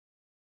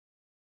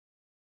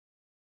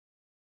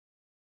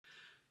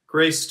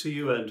Grace to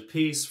you and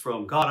peace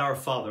from God our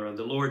Father and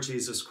the Lord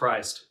Jesus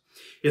Christ.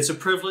 It's a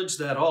privilege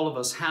that all of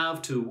us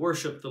have to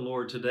worship the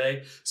Lord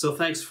today, so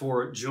thanks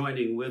for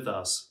joining with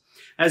us.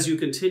 As you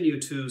continue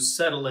to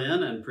settle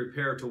in and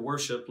prepare to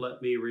worship,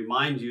 let me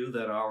remind you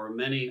that our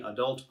many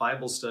adult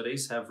Bible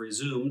studies have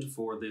resumed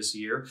for this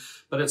year,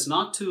 but it's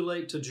not too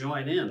late to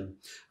join in.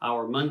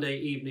 Our Monday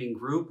evening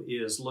group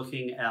is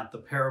looking at the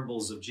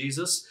parables of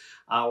Jesus.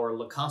 Our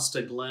La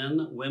Costa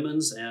Glen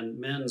women's and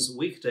men's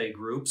weekday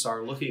groups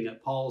are looking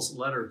at Paul's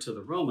letter to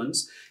the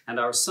Romans, and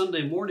our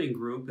Sunday morning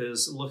group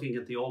is looking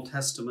at the Old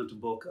Testament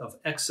book of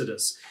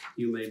Exodus.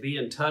 You may be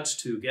in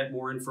touch to get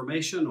more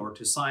information or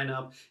to sign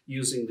up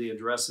using the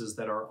addresses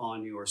that are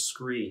on your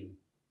screen.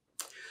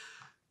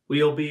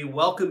 We'll be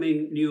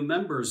welcoming new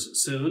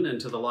members soon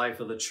into the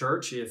life of the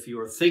church. If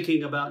you're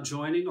thinking about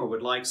joining or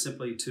would like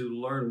simply to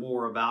learn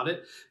more about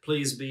it,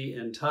 please be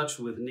in touch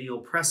with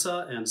Neil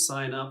Pressa and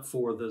sign up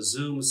for the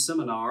Zoom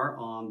seminar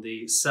on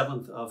the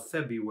 7th of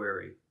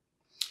February.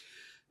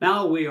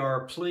 Now we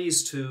are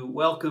pleased to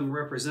welcome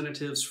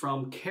representatives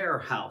from Care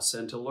House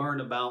and to learn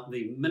about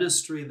the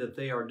ministry that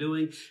they are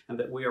doing and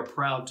that we are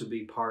proud to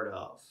be part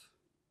of.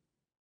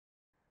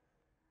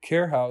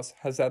 Care House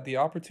has had the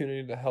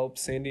opportunity to help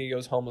San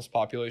Diego's homeless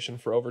population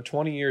for over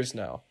 20 years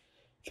now.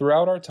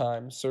 Throughout our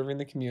time serving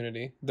the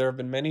community, there have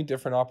been many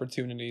different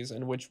opportunities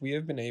in which we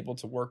have been able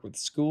to work with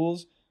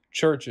schools,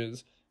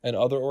 churches, and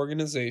other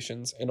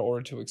organizations in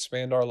order to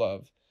expand our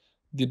love.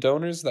 The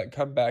donors that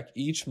come back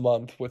each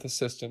month with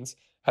assistance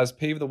has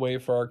paved the way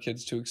for our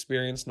kids to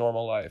experience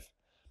normal life,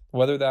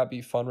 whether that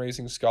be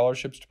fundraising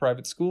scholarships to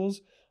private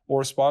schools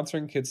or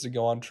sponsoring kids to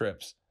go on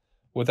trips.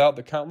 Without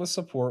the countless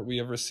support we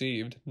have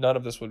received, none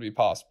of this would be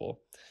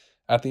possible.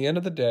 At the end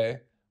of the day,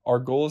 our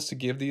goal is to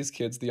give these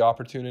kids the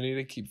opportunity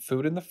to keep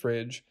food in the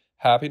fridge,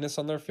 happiness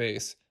on their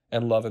face,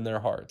 and love in their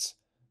hearts.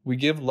 We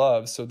give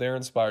love so they're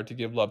inspired to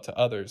give love to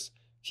others,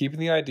 keeping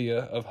the idea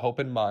of hope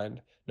in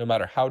mind, no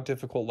matter how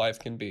difficult life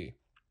can be.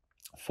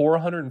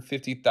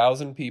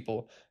 450,000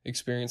 people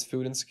experience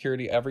food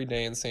insecurity every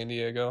day in San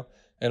Diego,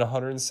 and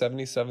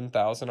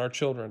 177,000 are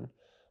children.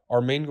 Our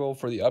main goal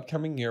for the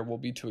upcoming year will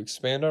be to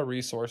expand our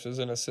resources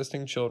in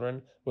assisting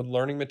children with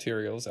learning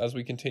materials as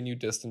we continue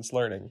distance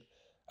learning,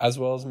 as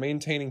well as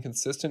maintaining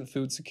consistent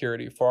food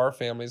security for our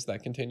families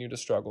that continue to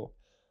struggle.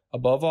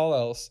 Above all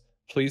else,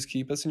 please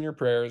keep us in your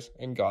prayers,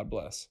 and God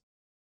bless.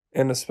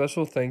 And a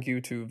special thank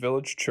you to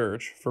Village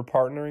Church for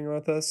partnering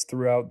with us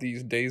throughout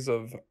these days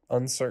of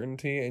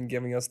uncertainty and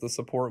giving us the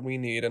support we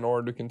need in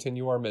order to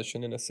continue our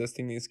mission in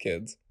assisting these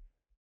kids.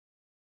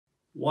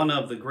 One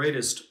of the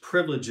greatest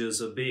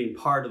privileges of being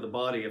part of the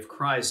body of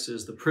Christ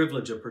is the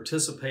privilege of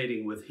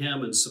participating with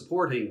Him and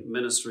supporting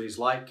ministries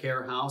like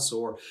Care House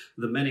or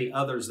the many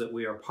others that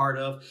we are part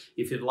of.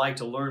 If you'd like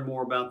to learn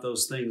more about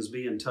those things,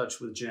 be in touch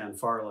with Jan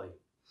Farley.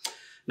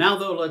 Now,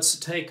 though, let's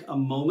take a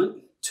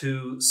moment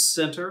to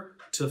center,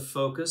 to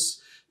focus,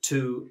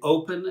 to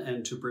open,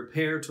 and to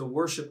prepare to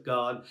worship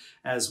God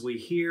as we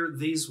hear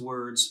these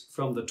words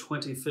from the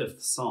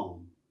 25th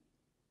Psalm.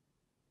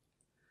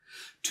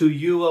 To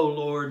you, O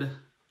Lord,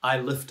 I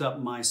lift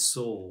up my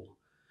soul.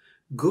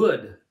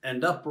 Good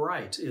and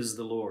upright is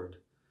the Lord.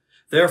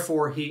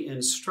 Therefore he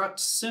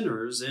instructs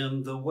sinners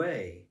in the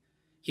way.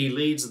 He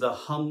leads the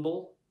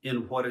humble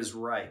in what is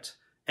right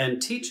and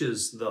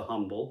teaches the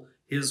humble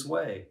his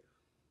way.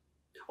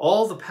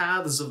 All the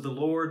paths of the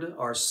Lord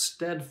are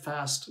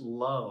steadfast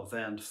love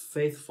and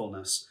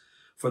faithfulness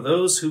for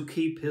those who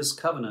keep his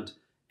covenant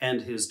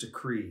and his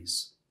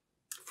decrees.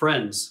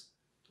 Friends,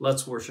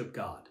 let's worship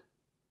God.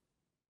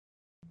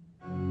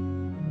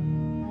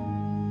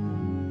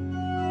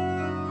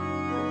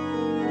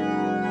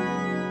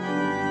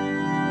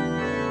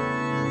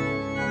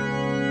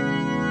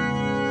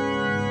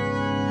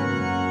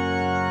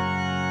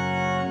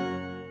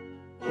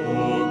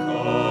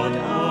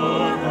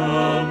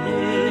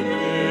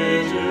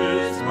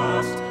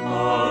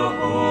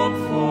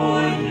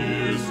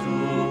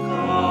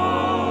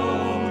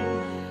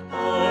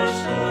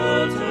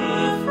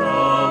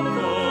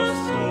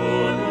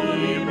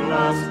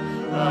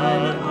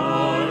 And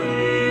our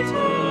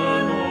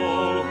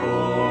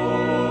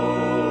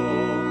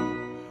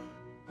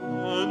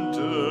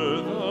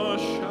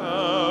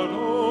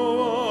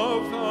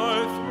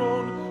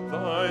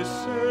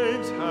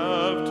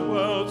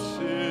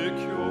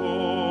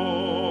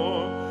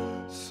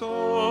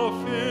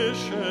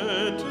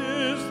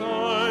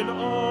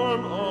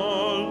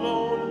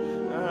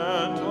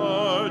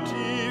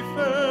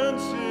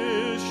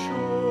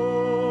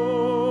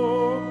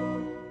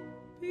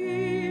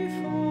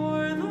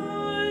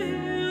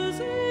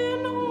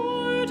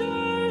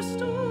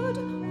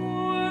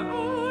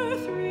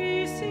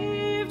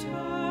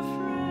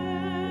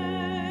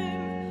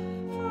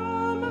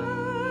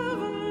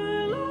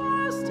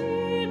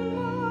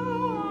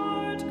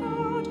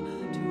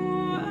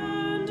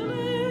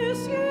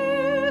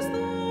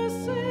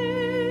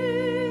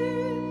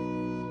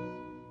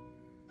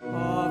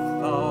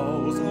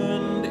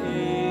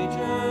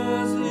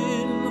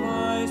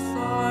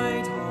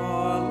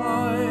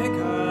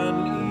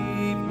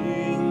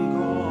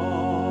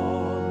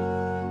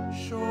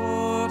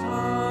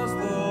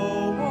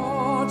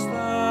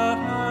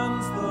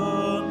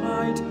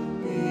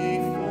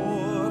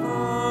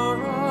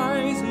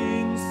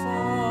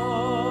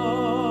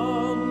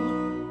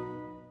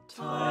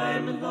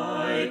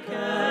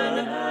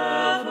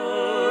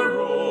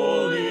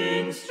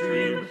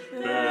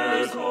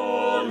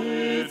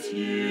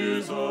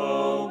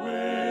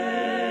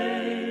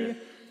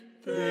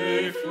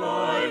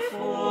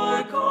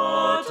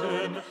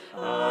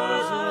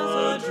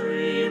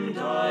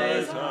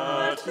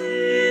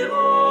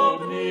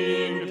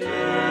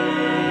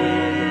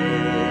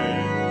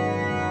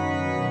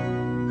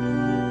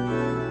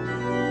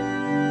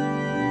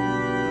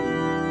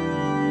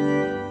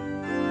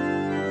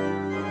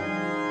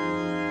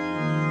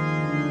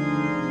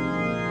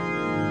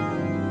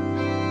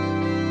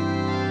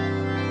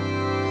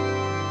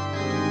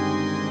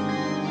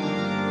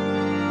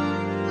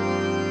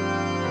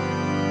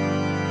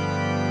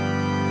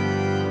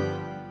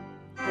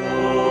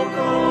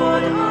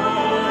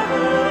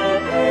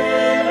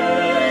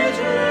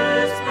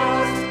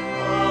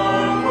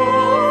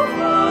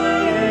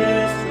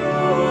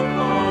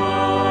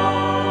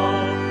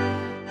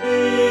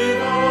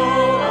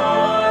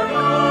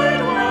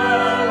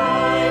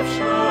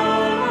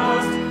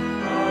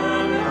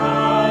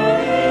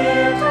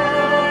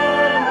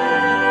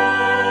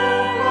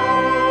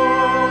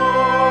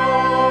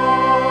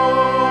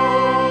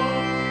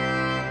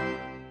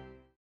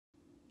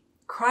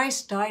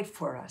Christ died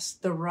for us,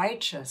 the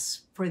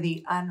righteous for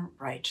the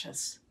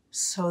unrighteous,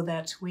 so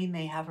that we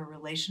may have a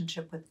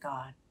relationship with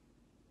God.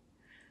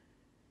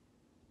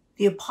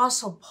 The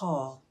Apostle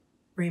Paul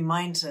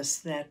reminds us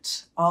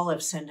that all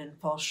have sinned and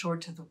fall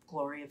short of the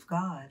glory of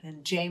God.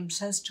 And James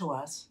says to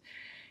us,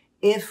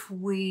 if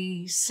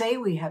we say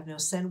we have no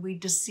sin, we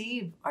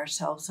deceive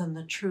ourselves and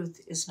the truth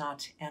is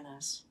not in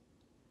us.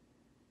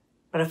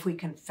 But if we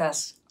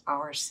confess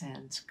our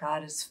sins,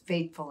 God is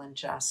faithful and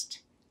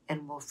just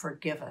and will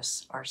forgive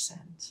us our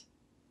sins.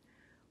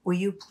 Will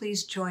you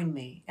please join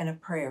me in a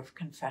prayer of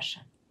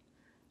confession?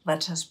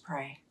 Let us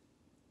pray.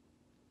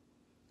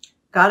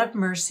 God of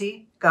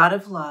mercy, God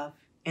of love,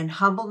 in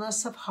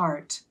humbleness of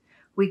heart,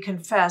 we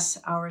confess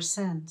our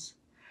sins.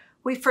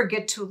 We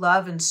forget to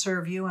love and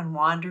serve you and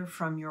wander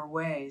from your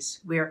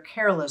ways. We are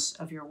careless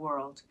of your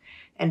world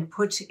and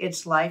put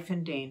its life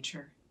in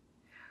danger.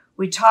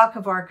 We talk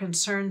of our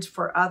concerns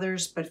for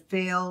others, but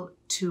fail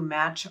to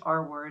match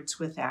our words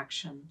with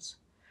actions.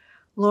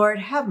 Lord,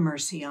 have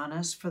mercy on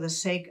us for the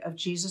sake of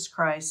Jesus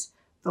Christ,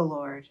 the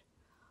Lord.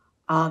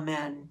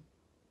 Amen.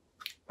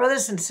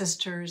 Brothers and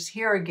sisters,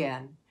 here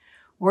again,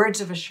 words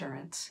of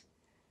assurance.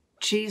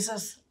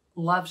 Jesus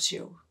loves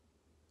you.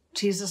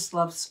 Jesus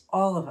loves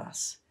all of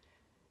us.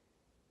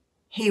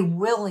 He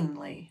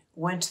willingly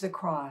went to the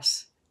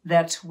cross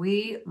that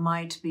we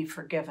might be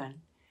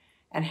forgiven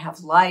and have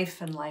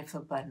life and life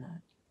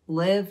abundant.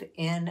 Live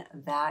in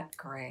that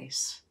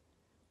grace.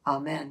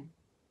 Amen.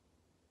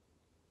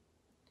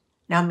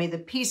 Now may the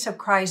peace of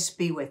Christ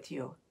be with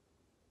you.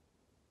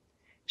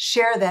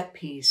 Share that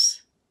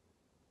peace,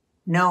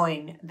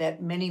 knowing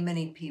that many,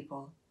 many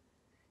people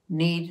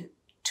need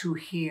to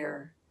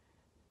hear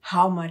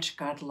how much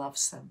God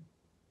loves them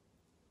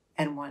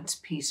and wants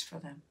peace for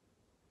them.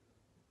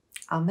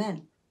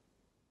 Amen.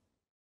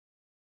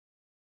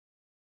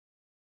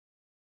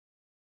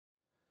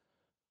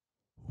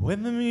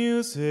 When the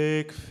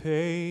music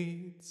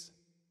fades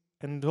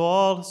and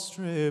all is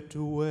stripped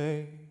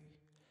away,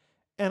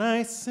 and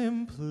I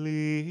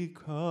simply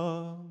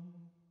come,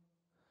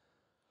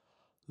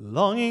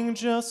 longing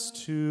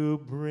just to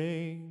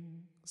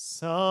bring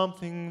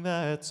something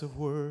that's of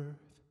worth,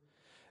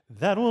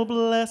 that will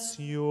bless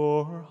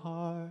your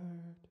heart.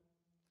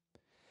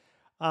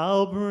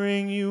 I'll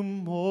bring you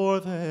more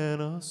than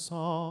a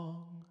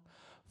song,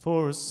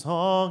 for a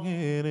song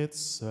in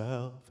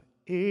itself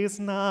is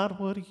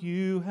not what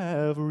you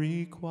have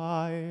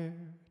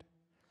required.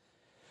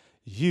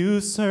 You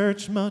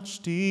search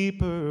much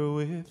deeper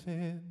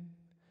within,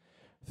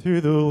 through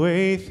the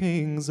way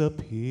things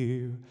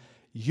appear.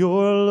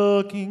 You're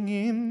looking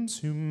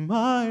into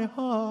my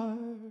heart.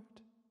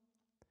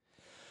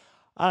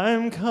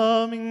 I'm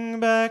coming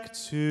back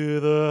to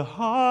the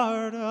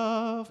heart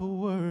of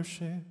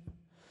worship,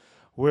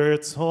 where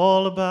it's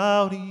all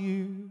about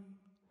you.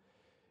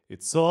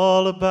 It's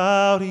all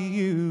about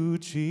you,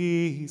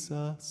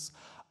 Jesus.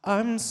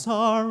 I'm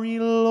sorry,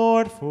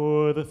 Lord,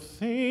 for the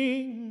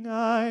thing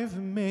I've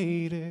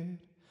made it.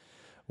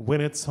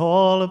 When it's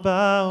all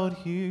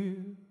about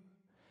you,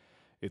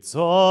 it's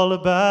all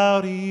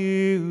about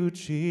you,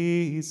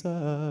 Jesus.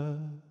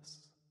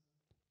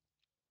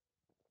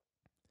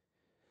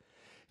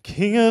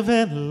 King of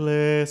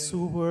endless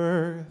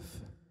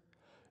worth,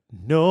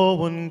 no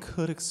one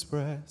could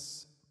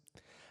express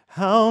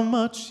how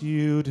much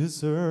you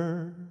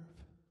deserve.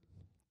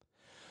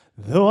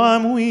 Though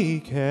I'm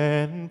weak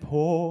and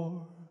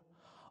poor,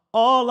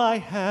 all I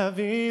have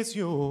is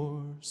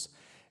yours,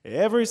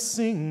 every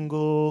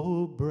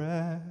single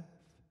breath.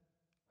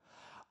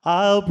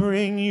 I'll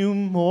bring you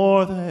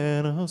more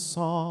than a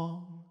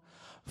song,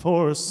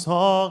 for a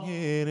song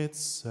in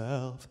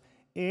itself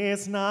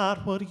is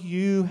not what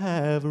you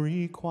have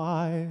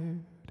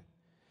required.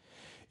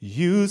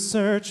 You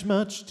search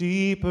much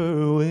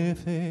deeper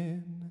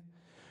within,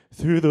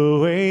 through the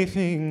way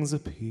things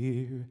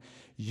appear.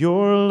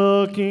 You're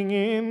looking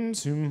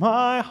into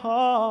my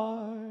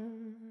heart.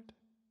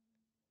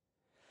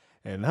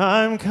 And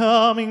I'm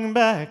coming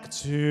back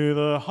to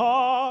the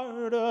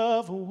heart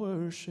of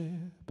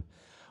worship,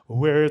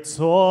 where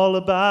it's all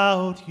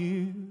about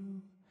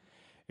you.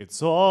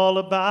 It's all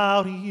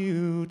about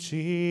you,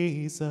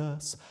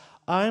 Jesus.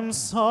 I'm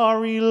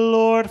sorry,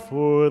 Lord,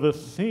 for the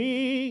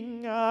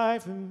thing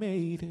I've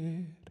made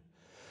it.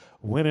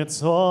 When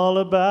it's all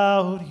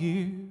about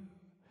you,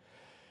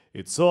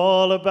 it's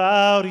all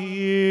about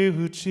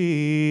you,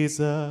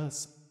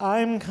 Jesus.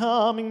 I'm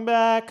coming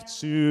back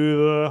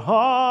to the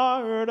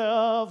heart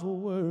of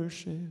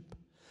worship,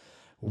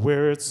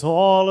 where it's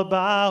all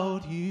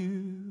about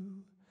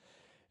you.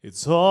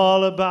 It's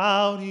all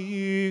about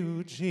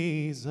you,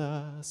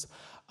 Jesus.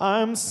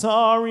 I'm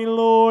sorry,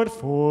 Lord,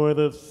 for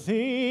the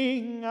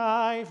thing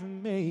I've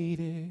made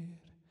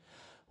it.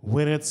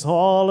 When it's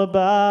all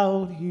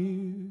about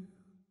you,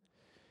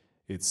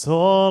 it's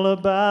all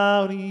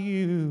about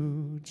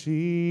you,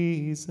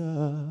 Jesus.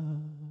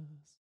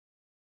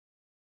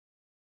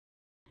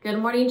 Good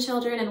morning,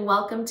 children, and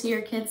welcome to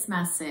your kids'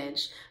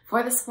 message.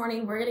 For this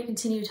morning, we're going to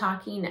continue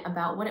talking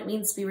about what it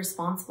means to be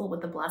responsible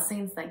with the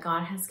blessings that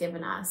God has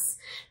given us.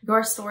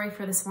 Your story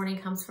for this morning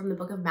comes from the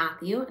book of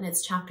Matthew, and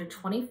it's chapter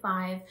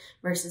 25,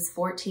 verses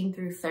 14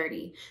 through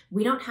 30.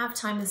 We don't have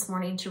time this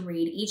morning to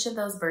read each of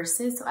those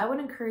verses, so I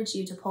would encourage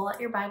you to pull out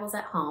your Bibles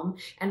at home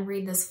and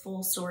read this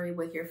full story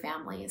with your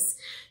families.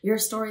 Your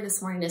story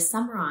this morning is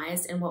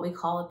summarized in what we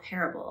call a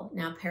parable.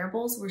 Now,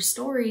 parables were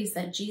stories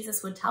that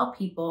Jesus would tell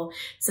people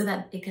so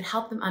that it could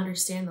help them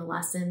understand the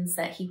lessons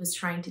that he was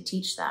trying to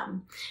teach them.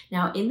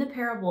 Now, in the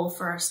parable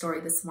for our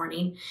story this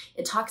morning,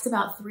 it talks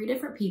about 3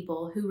 different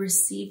people who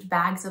received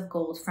bags of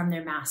gold from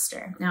their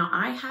master. Now,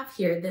 I have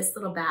here this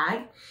little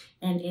bag,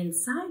 and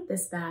inside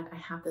this bag, I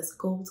have this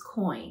gold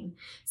coin.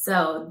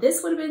 So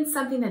this would have been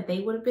something that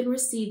they would have been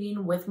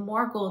receiving with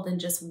more gold than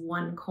just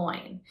 1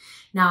 coin.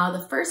 Now,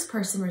 the first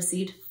person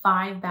received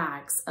 5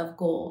 bags of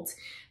gold.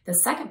 The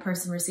second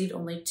person received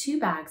only 2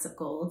 bags of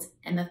gold,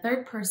 and the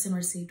third person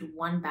received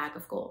 1 bag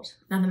of gold.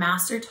 Now the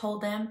master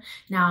told them,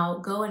 now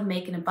go and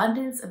make an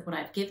abundance of what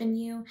I've given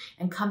you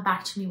and come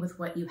back to me with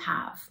what you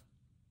have.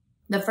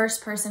 The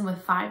first person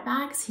with 5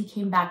 bags, he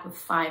came back with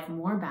 5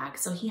 more bags,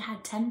 so he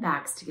had 10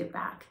 bags to give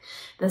back.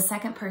 The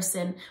second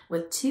person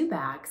with 2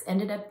 bags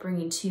ended up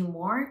bringing 2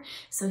 more,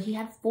 so he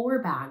had 4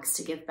 bags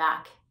to give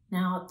back.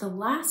 Now, the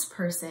last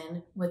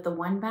person with the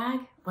 1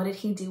 bag, what did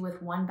he do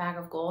with 1 bag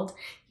of gold?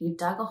 He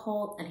dug a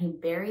hole and he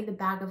buried the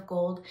bag of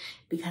gold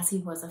because he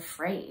was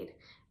afraid.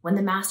 When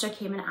the master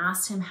came and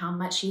asked him how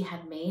much he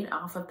had made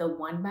off of the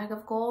 1 bag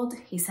of gold,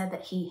 he said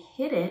that he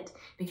hid it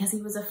because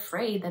he was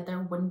afraid that there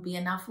wouldn't be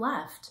enough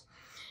left.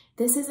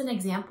 This is an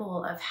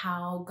example of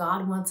how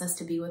God wants us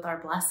to be with our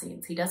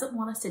blessings. He doesn't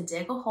want us to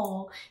dig a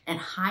hole and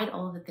hide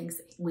all of the things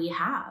that we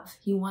have.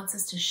 He wants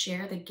us to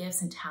share the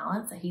gifts and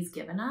talents that he's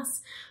given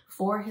us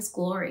for his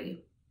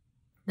glory.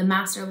 The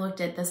master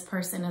looked at this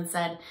person and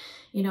said,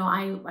 you know,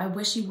 I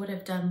wish you would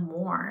have done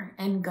more.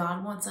 And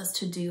God wants us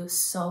to do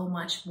so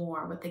much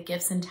more with the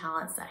gifts and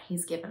talents that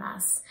he's given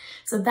us.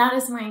 So that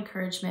is my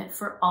encouragement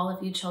for all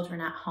of you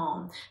children at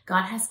home.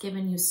 God has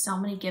given you so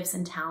many gifts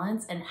and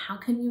talents, and how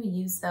can you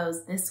use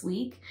those this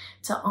week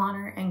to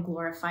honor and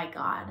glorify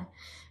God?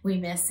 We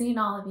miss seeing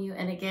all of you.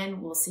 And again,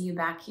 we'll see you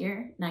back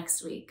here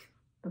next week.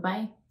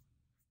 Bye-bye.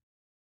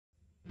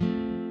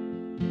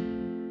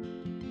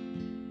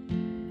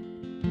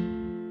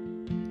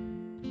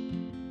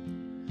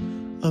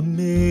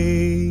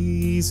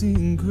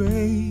 Amazing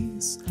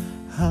grace,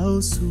 how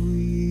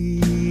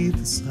sweet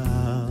the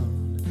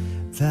sound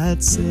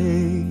that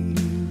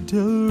saved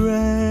a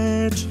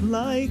wretch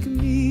like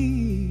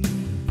me.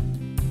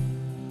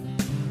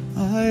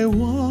 I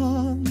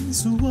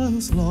once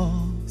was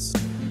lost,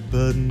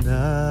 but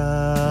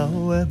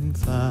now am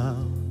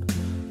found,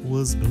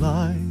 was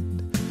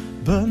blind,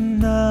 but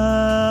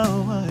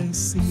now I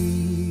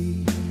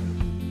see.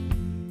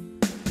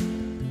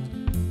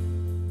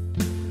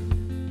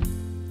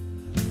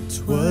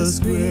 'Twas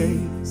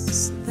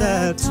grace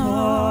that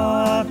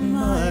taught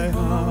my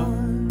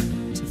heart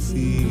to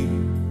fear,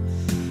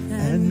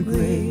 and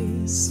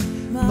grace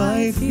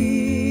my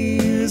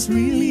fears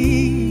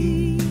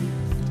relieved.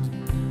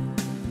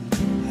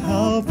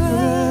 How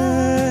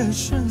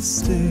precious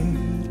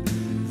stayed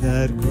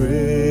that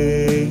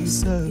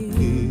grace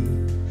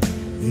appeared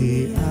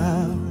the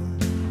hour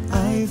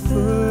I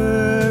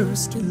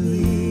first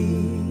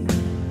believed.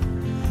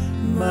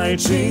 My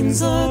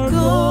chains are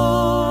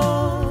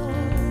gone,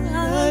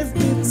 I've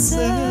been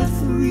set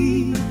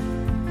free.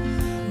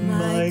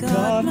 My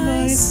God,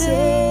 my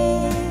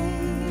Savior,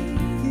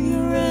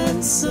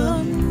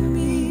 ransomed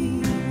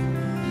me.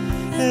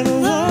 And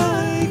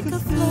like a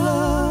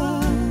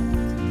flood,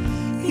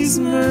 His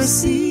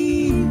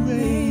mercy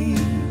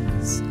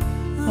reigns.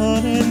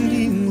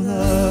 Unending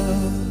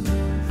love,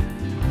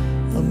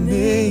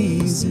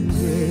 amazing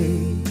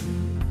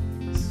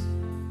grace.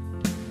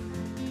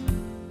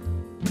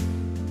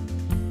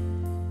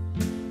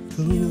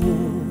 The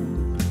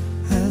Lord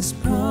has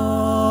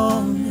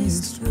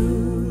promised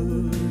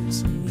good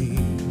to me.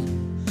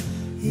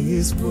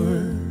 His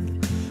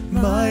word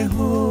my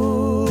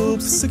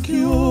hope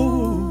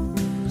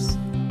secures.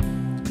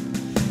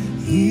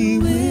 He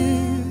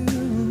will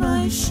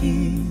my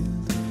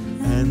shield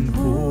and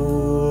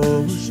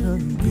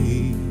portion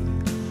be,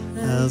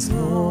 as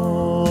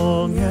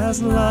long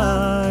as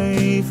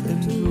life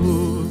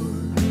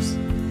endures.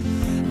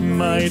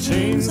 My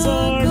chains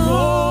are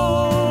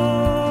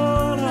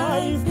gone,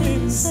 I've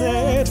been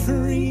set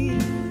free.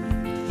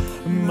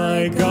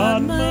 My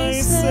God, my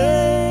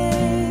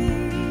Savior,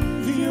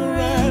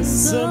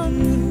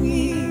 ransomed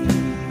me.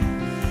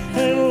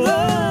 And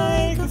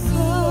like a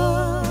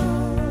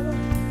flood,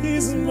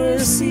 His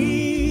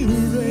mercy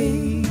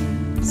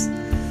reigns.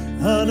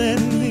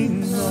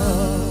 Unending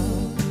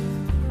love,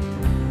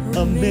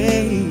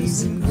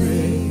 amazing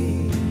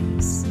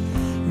grace.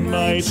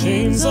 My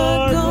chains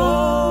are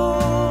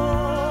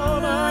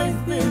gone,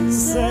 I've been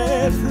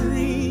set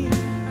free.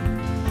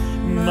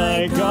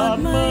 My God,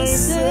 my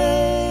Savior,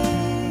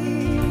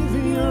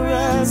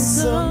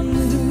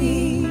 ransomed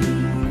me.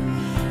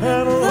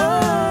 And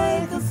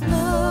like a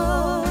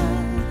flood,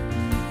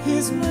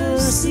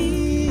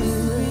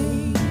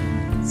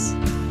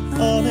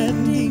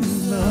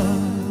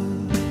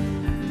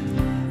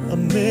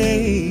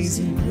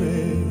 amazing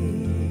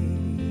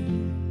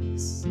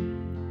grace.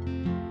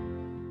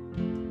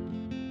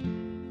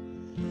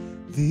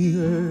 The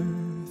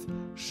earth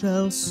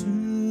shall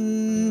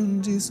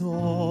soon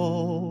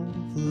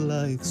dissolve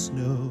like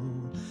snow,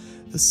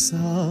 the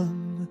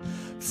sun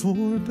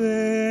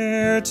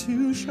forbear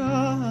to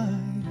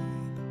shine,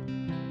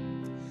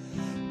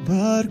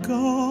 but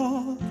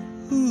God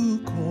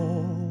who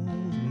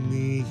called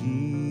me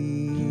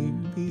here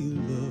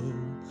below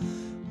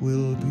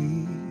will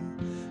be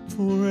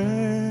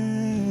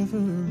forever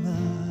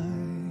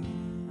mine.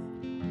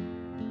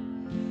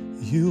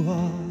 You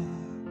are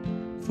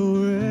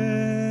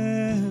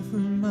forever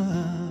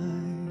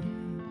mine.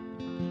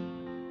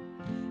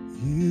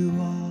 You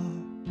are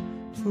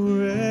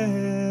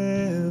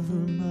forever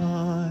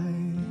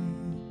mine.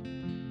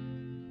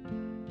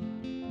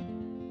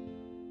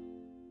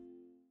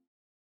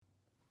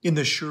 In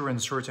the sure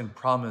and certain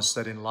promise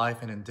that in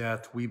life and in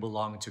death we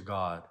belong to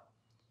God,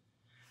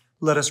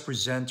 let us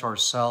present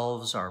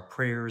ourselves, our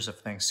prayers of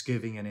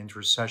thanksgiving and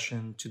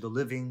intercession to the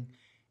living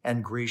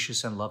and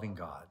gracious and loving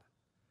God.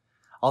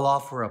 I'll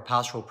offer a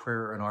pastoral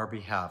prayer on our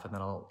behalf, and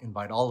then I'll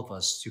invite all of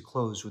us to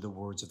close with the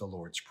words of the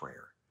Lord's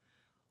Prayer.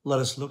 Let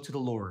us look to the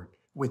Lord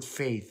with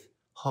faith,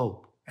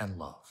 hope, and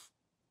love.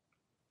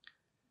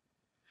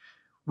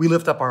 We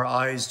lift up our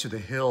eyes to the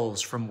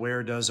hills. From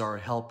where does our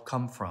help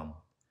come from?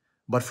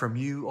 But from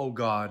you, O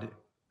God,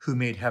 who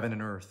made heaven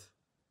and earth.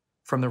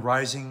 From the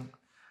rising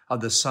of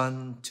the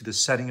sun to the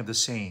setting of the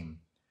same,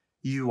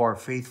 you are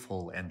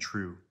faithful and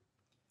true.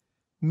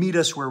 Meet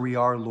us where we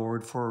are,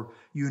 Lord, for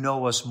you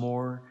know us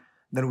more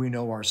than we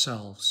know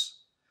ourselves.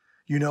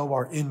 You know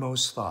our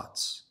inmost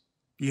thoughts.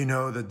 You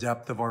know the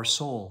depth of our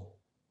soul.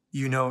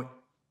 You know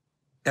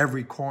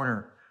every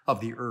corner of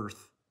the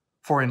earth,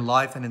 for in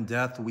life and in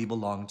death we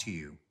belong to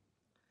you.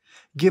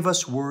 Give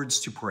us words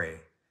to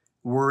pray,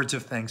 words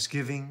of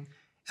thanksgiving,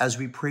 as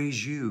we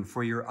praise you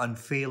for your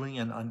unfailing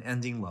and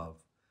unending love,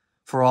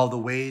 for all the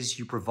ways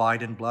you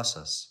provide and bless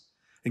us,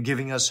 and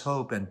giving us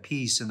hope and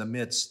peace in the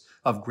midst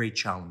of great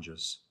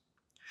challenges.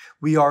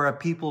 We are a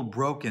people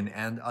broken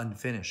and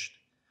unfinished,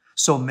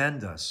 so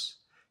mend us,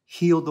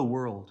 heal the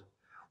world,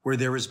 where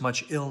there is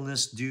much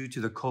illness due to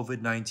the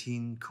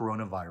COVID-19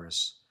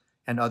 coronavirus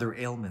and other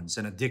ailments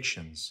and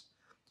addictions,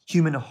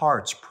 human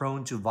hearts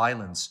prone to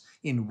violence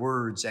in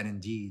words and in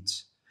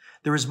deeds.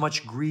 There is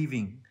much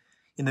grieving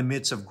in the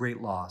midst of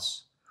great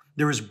loss.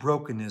 There is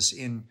brokenness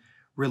in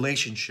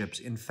relationships,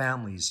 in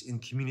families, in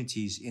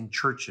communities, in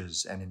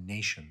churches, and in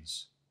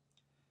nations.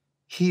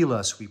 Heal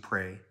us, we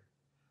pray.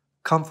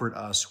 Comfort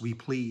us, we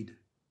plead.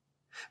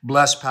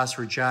 Bless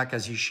Pastor Jack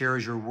as he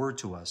shares your word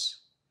to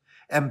us.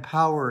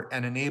 Empower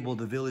and enable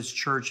the Village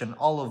Church and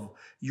all of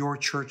your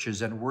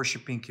churches and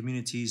worshiping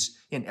communities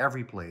in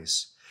every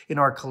place, in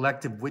our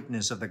collective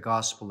witness of the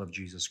gospel of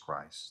Jesus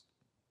Christ.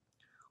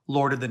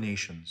 Lord of the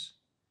nations,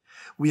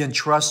 we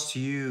entrust to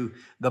you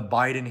the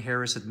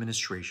Biden-Harris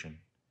administration,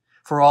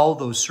 for all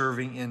those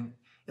serving in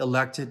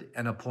elected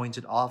and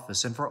appointed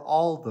office, and for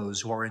all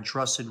those who are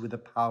entrusted with the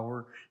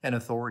power and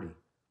authority.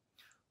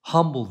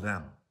 Humble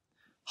them,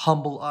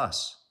 humble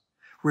us.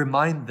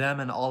 Remind them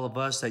and all of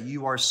us that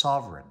you are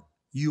sovereign,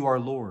 you are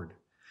Lord,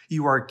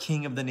 you are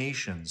King of the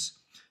nations.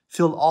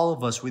 Fill all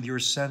of us with your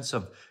sense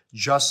of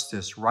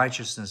justice,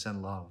 righteousness,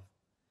 and love.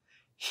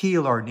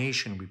 Heal our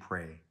nation, we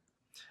pray,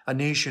 a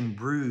nation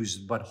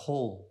bruised but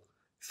whole,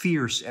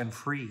 fierce and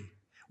free,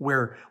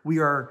 where we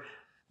are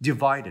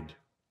divided,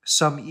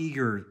 some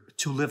eager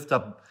to lift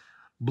up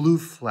blue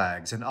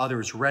flags and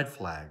others red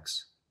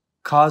flags.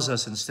 Cause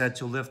us instead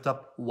to lift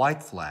up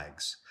white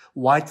flags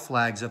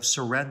of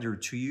surrender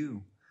to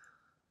you,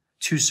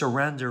 to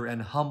surrender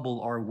and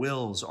humble our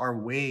wills, our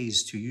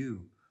ways to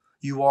you.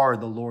 You are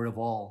the Lord of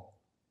all.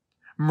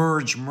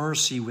 Merge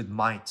mercy with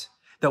might,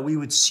 that we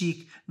would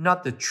seek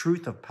not the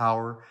truth of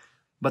power,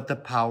 but the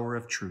power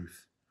of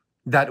truth,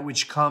 that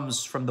which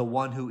comes from the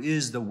one who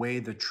is the way,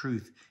 the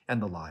truth,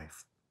 and the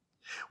life.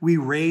 We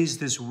raise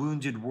this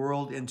wounded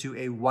world into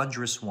a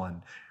wondrous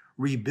one,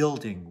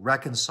 rebuilding,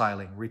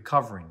 reconciling,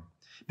 recovering,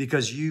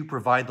 because you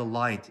provide the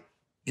light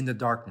in the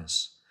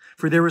darkness.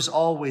 For there is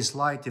always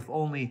light if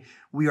only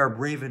we are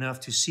brave enough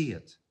to see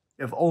it,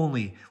 if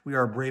only we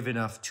are brave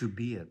enough to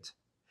be it.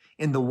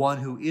 In the one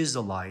who is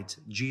the light,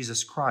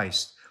 Jesus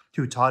Christ,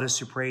 who taught us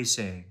to pray,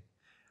 saying,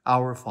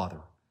 Our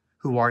Father,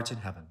 who art in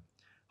heaven,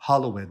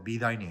 hallowed be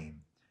thy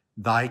name.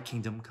 Thy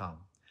kingdom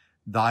come,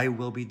 thy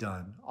will be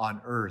done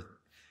on earth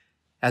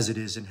as it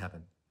is in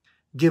heaven.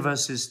 Give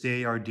us this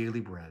day our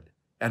daily bread,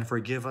 and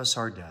forgive us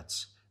our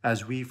debts,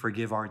 as we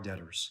forgive our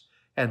debtors.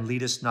 And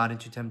lead us not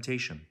into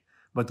temptation,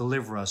 but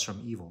deliver us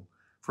from evil.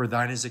 For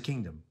thine is the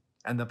kingdom,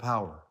 and the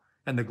power,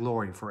 and the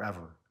glory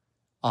forever.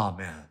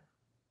 Amen.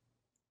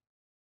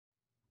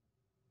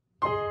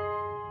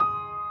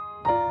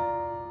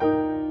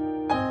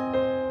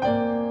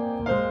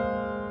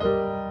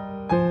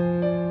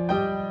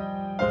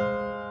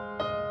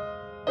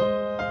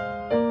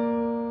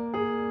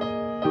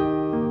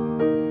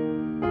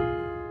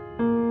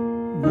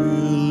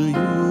 Will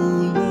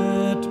you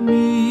let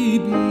me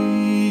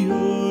be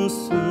your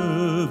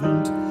servant?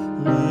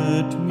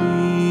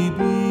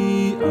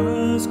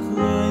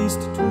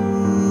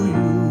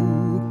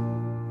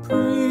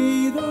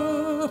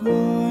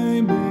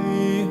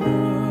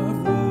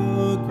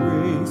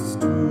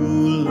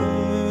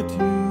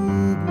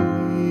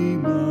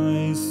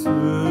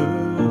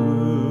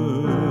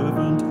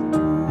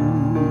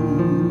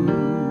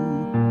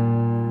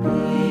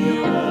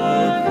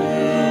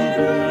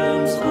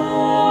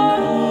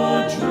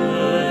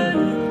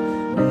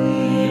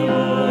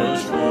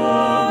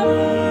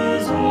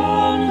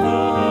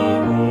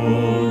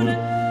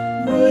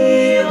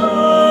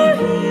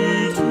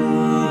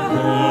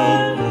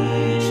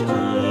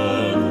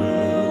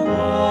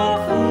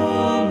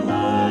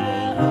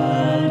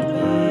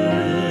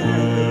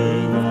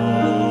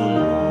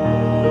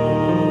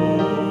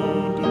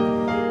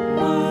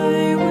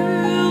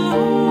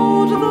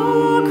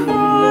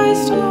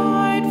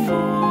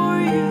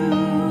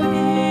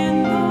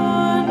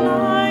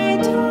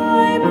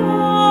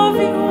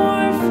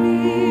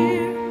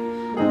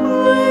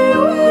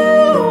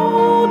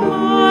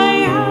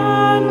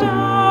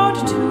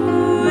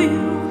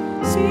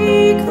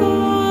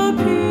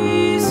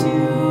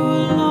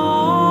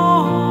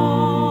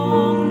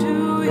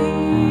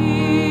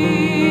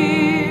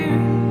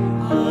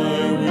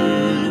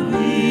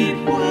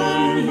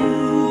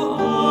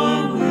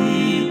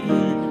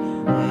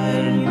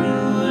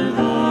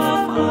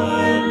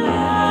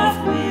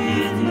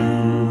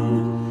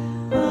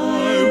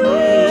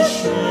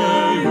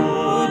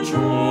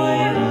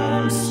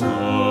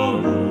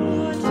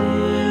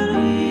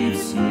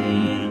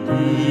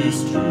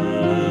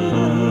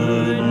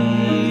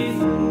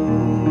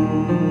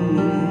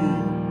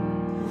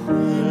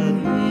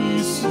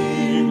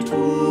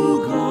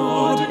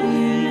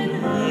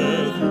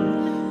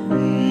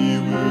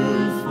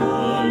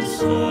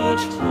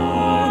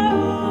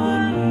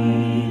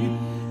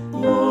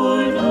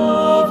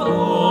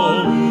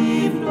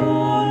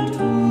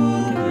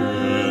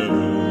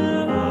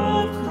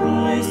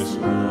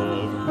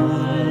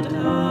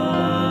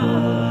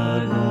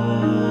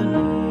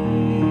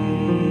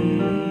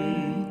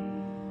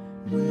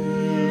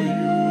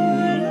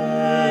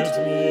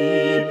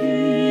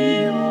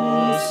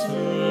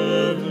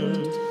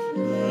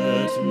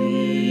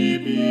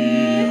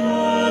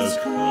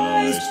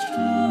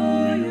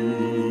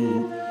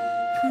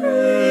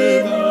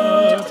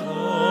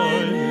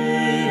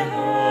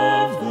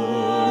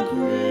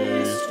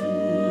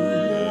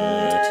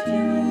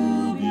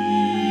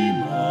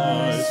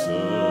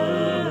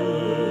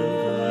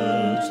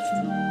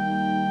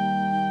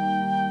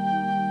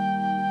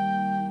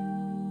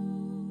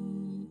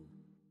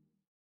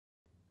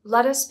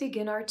 Let us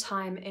begin our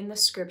time in the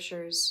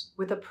Scriptures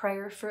with a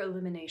prayer for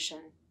illumination.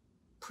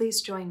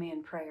 Please join me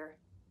in prayer.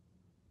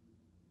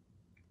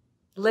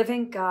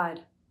 Living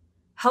God,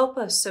 help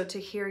us so to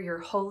hear your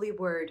holy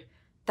word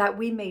that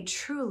we may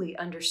truly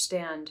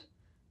understand,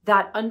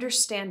 that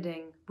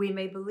understanding we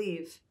may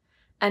believe,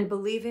 and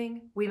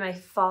believing we may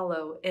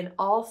follow in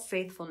all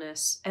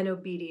faithfulness and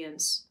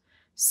obedience,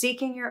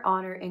 seeking your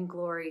honor and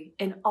glory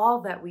in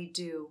all that we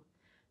do.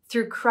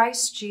 Through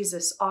Christ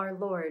Jesus our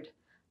Lord.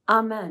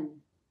 Amen.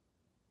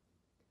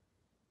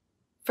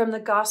 From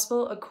the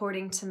Gospel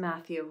according to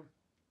Matthew.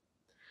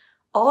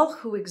 All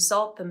who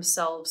exalt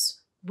themselves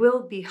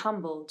will be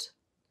humbled,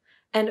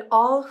 and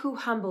all who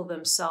humble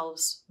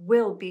themselves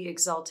will be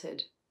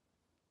exalted.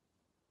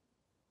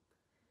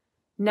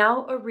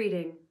 Now a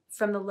reading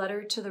from the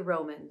letter to the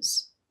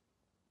Romans.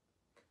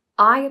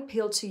 I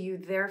appeal to you,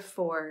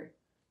 therefore,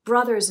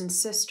 brothers and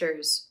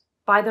sisters,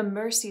 by the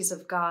mercies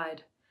of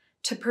God,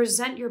 to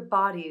present your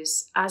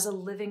bodies as a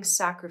living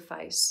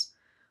sacrifice,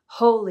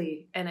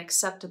 holy and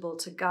acceptable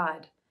to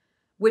God,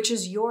 which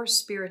is your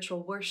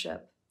spiritual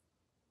worship.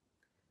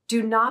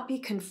 Do not be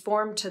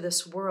conformed to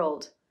this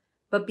world,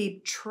 but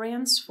be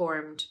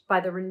transformed by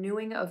the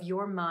renewing of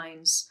your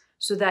minds,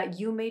 so that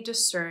you may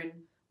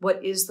discern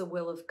what is the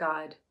will of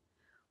God,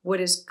 what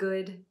is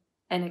good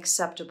and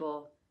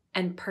acceptable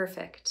and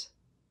perfect.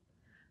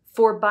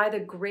 For by the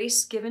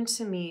grace given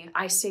to me,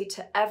 I say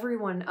to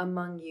everyone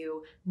among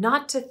you,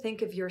 not to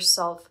think of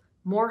yourself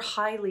more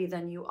highly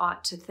than you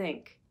ought to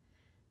think,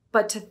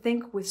 but to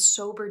think with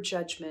sober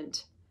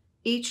judgment,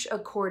 each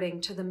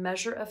according to the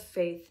measure of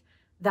faith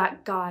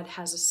that God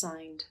has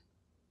assigned.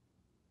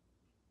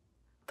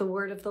 The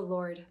word of the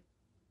Lord.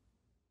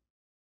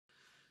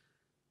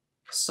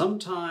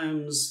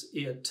 Sometimes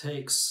it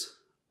takes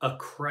a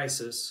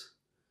crisis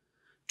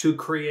to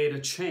create a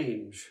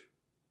change.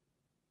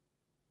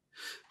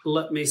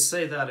 Let me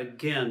say that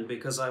again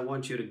because I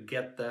want you to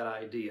get that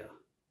idea.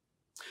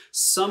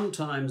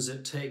 Sometimes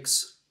it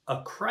takes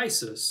a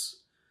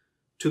crisis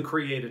to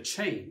create a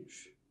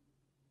change.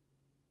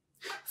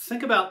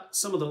 Think about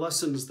some of the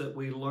lessons that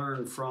we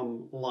learn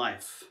from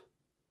life.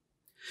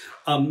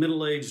 A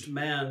middle-aged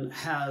man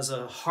has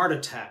a heart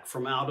attack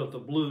from out of the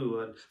blue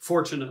and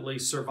fortunately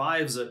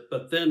survives it,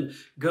 but then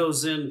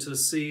goes in to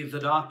see the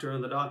doctor,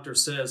 and the doctor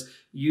says,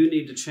 you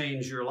need to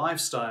change your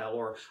lifestyle,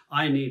 or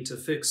I need to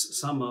fix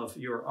some of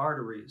your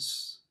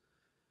arteries.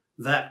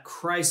 That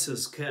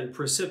crisis can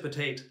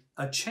precipitate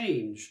a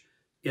change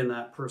in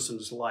that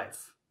person's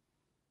life.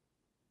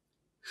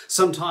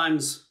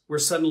 Sometimes we're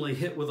suddenly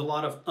hit with a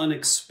lot of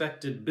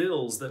unexpected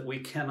bills that we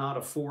cannot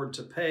afford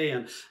to pay,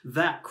 and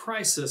that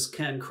crisis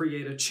can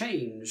create a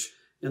change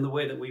in the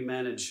way that we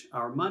manage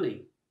our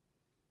money.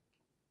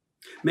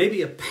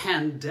 Maybe a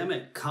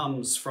pandemic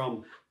comes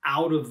from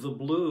out of the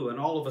blue, and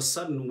all of a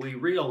sudden we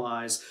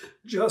realize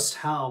just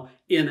how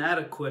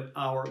inadequate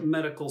our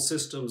medical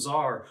systems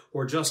are,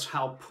 or just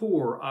how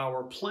poor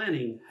our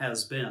planning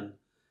has been.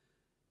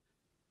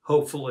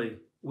 Hopefully,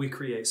 we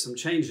create some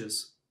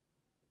changes.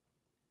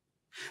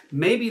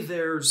 Maybe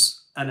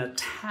there's an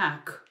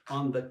attack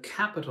on the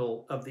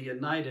capital of the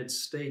United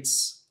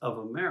States of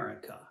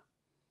America.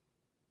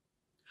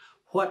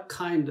 What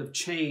kind of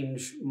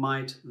change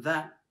might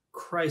that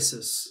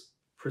crisis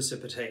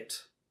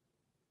precipitate?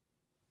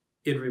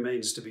 It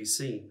remains to be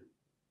seen.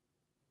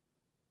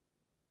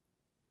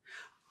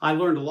 I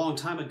learned a long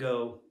time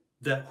ago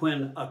that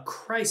when a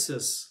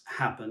crisis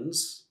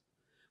happens,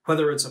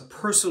 whether it's a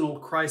personal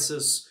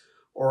crisis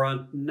or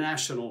a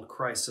national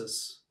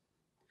crisis,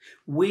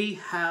 we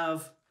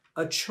have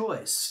a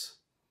choice.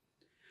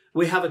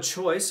 We have a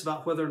choice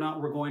about whether or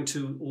not we're going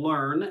to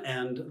learn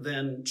and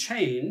then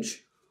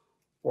change,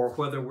 or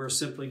whether we're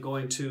simply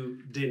going to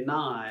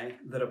deny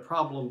that a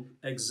problem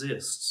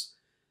exists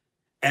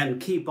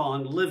and keep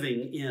on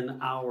living in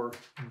our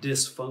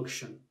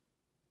dysfunction.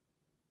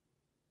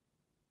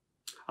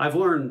 I've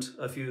learned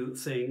a few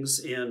things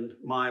in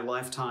my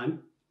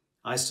lifetime.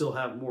 I still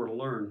have more to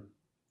learn.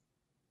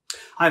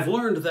 I've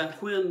learned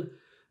that when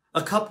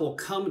a couple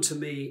come to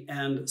me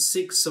and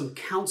seek some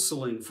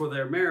counseling for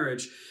their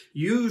marriage,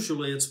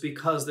 usually it's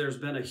because there's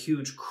been a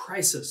huge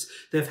crisis.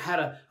 They've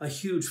had a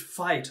huge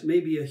fight,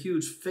 maybe a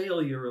huge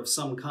failure of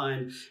some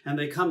kind, and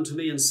they come to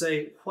me and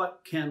say,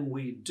 "What can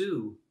we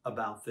do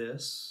about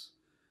this?"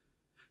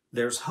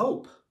 There's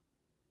hope.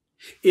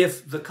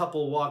 If the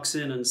couple walks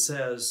in and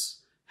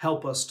says,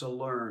 "Help us to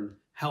learn,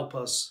 help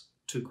us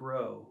to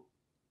grow."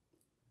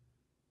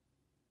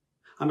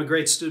 I'm a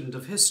great student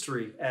of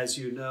history, as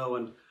you know,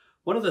 and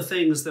one of the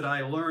things that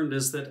I learned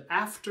is that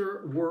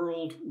after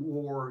World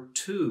War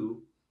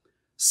II,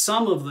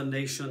 some of the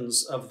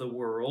nations of the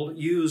world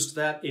used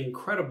that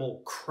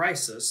incredible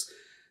crisis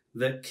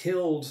that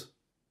killed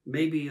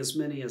maybe as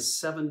many as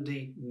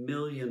 70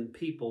 million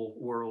people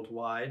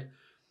worldwide.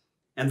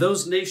 And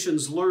those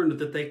nations learned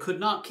that they could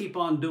not keep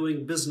on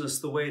doing business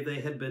the way they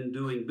had been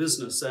doing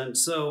business. And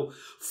so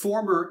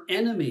former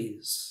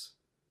enemies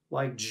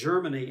like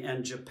Germany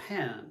and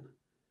Japan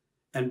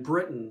and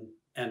Britain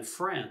and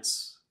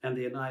France and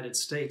the United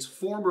States,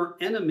 former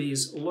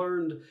enemies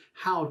learned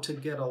how to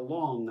get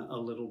along a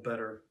little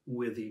better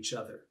with each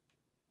other.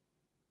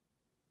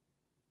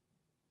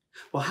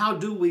 Well, how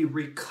do we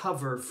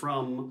recover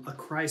from a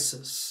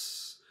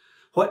crisis?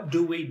 What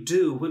do we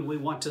do when we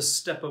want to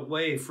step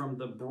away from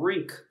the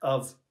brink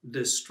of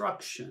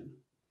destruction?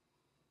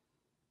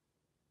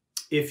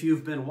 If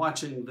you've been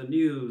watching the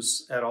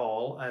news at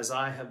all, as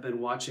I have been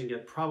watching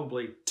it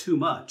probably too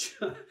much,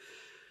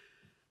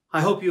 I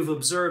hope you've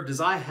observed,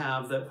 as I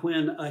have, that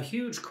when a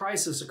huge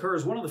crisis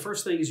occurs, one of the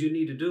first things you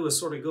need to do is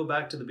sort of go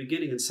back to the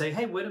beginning and say,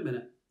 "Hey, wait a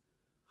minute.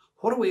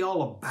 What are we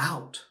all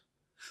about?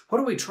 What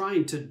are we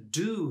trying to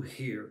do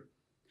here?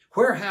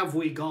 Where have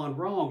we gone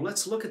wrong?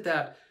 Let's look at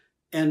that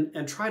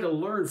and try to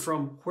learn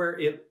from where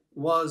it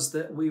was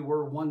that we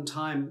were one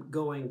time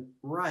going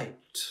right."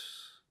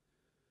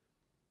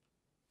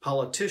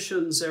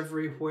 Politicians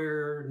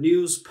everywhere,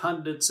 news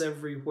pundits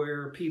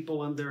everywhere,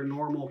 people in their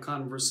normal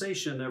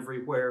conversation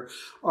everywhere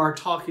are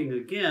talking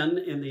again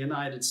in the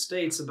United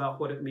States about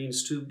what it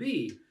means to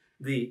be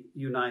the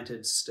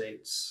United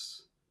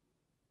States.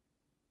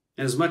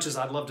 And as much as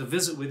I'd love to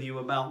visit with you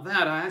about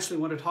that, I actually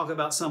want to talk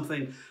about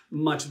something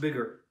much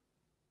bigger.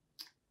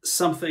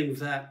 Something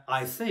that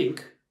I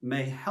think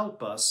may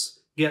help us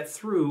get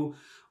through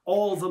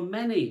all the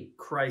many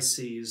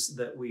crises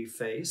that we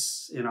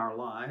face in our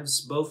lives,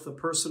 both the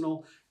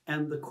personal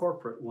and the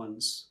corporate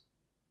ones.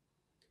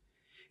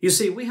 You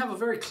see, we have a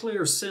very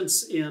clear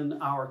sense in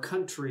our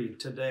country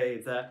today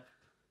that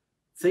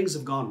things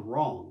have gone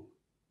wrong.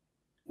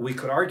 We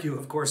could argue,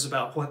 of course,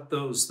 about what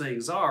those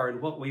things are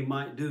and what we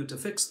might do to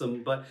fix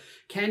them, but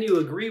can you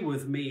agree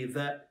with me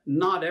that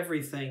not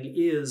everything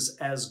is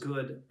as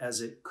good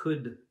as it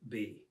could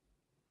be?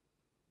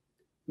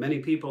 Many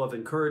people have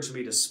encouraged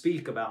me to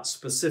speak about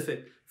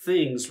specific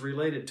things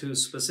related to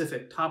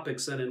specific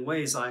topics, and in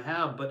ways I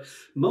have, but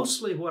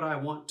mostly what I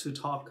want to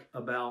talk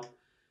about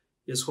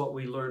is what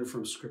we learn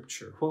from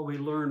Scripture, what we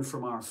learn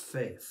from our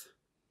faith.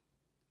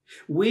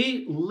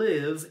 We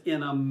live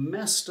in a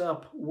messed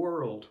up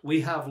world.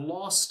 We have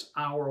lost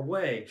our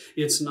way.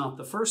 It's not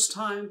the first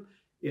time,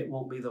 it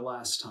won't be the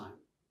last time.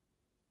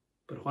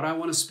 But what I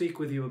want to speak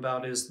with you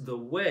about is the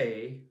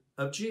way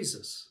of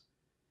Jesus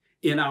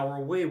in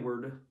our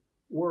wayward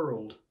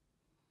world.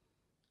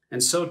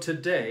 And so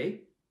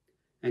today,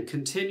 and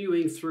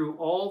continuing through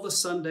all the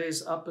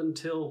Sundays up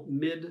until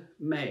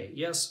mid-May,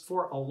 yes,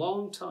 for a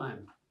long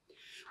time,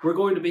 we're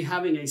going to be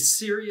having a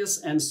serious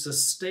and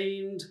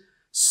sustained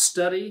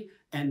study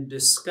and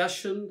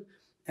discussion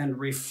and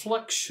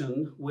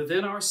reflection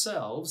within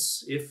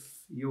ourselves,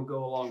 if you'll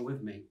go along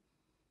with me,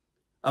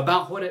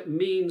 about what it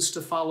means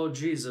to follow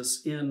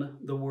Jesus in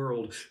the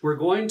world. We're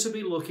going to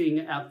be looking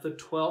at the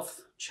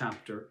 12th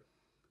chapter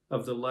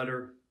of the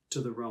letter to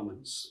the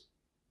Romans.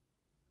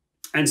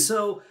 And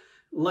so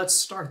let's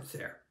start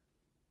there.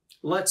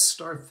 Let's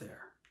start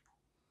there.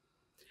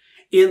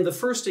 In the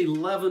first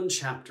 11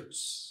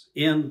 chapters,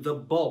 in the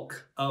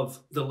bulk of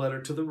the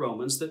letter to the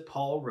Romans that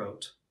Paul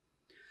wrote,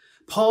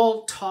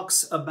 Paul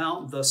talks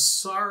about the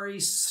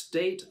sorry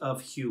state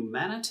of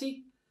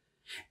humanity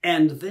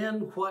and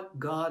then what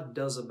God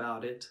does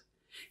about it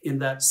in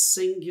that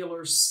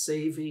singular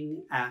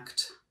saving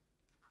act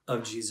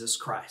of Jesus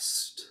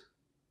Christ.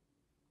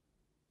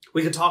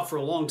 We could talk for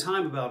a long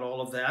time about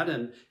all of that,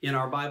 and in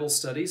our Bible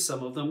studies,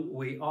 some of them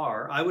we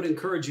are. I would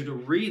encourage you to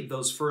read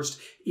those first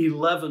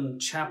 11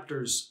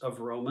 chapters of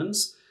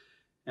Romans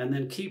and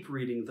then keep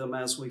reading them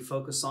as we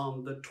focus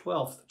on the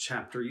 12th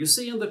chapter. You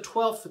see, in the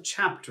 12th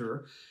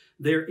chapter,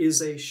 there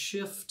is a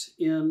shift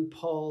in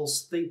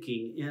Paul's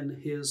thinking,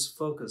 in his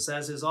focus,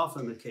 as is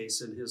often the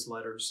case in his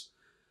letters.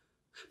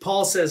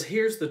 Paul says,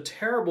 here's the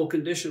terrible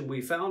condition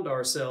we found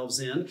ourselves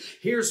in.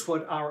 Here's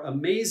what our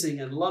amazing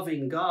and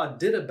loving God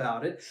did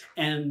about it.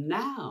 And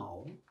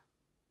now,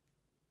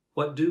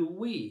 what do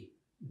we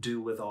do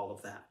with all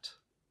of that?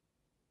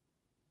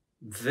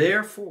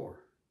 Therefore,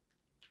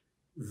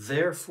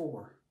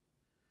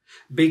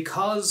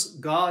 Because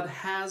God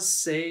has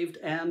saved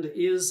and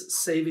is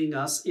saving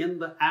us in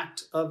the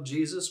act of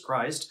Jesus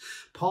Christ,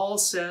 Paul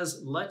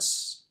says,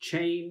 let's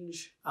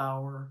change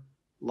our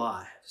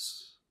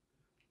lives.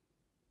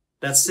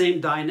 That same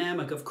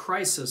dynamic of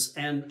crisis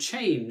and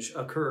change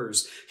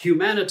occurs.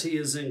 Humanity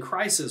is in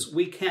crisis.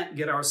 We can't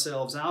get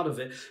ourselves out of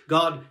it.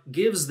 God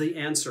gives the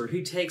answer.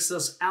 He takes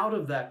us out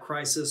of that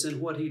crisis in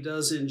what he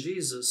does in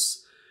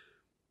Jesus.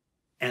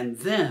 And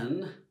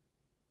then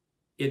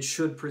it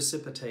should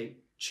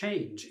precipitate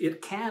change.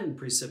 It can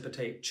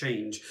precipitate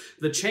change.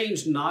 The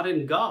change not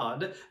in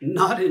God,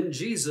 not in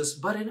Jesus,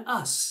 but in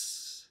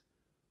us.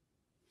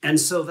 And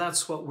so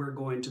that's what we're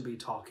going to be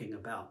talking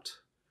about.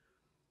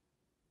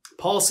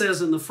 Paul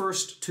says in the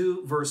first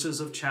 2 verses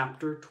of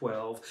chapter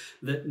 12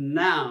 that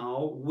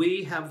now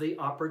we have the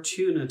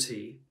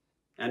opportunity,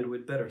 and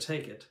we'd better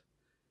take it,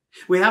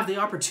 we have the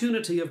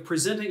opportunity of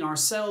presenting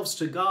ourselves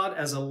to God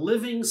as a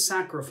living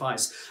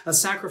sacrifice, a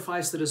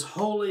sacrifice that is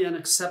holy and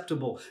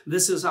acceptable.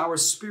 This is our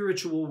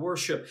spiritual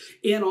worship.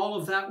 In all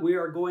of that, we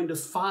are going to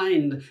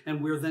find,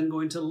 and we're then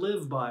going to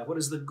live by, what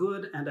is the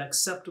good and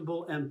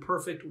acceptable and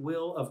perfect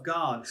will of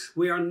God.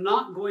 We are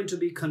not going to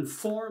be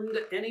conformed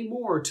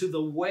anymore to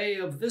the way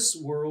of this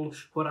world,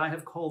 what I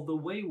have called the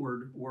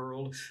wayward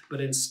world, but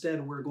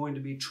instead we're going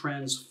to be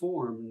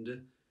transformed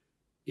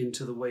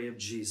into the way of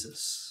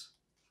Jesus.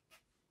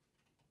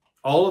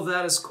 All of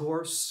that, of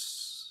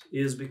course,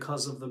 is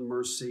because of the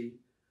mercy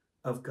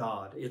of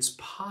God. It's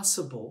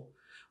possible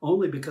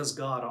only because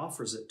God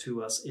offers it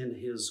to us in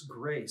his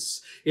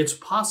grace. It's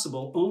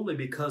possible only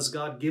because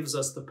God gives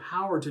us the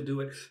power to do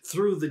it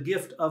through the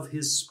gift of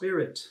his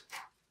Spirit.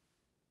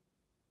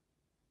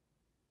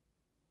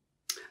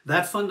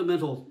 That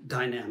fundamental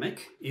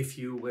dynamic, if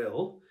you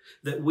will,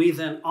 that we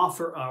then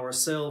offer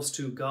ourselves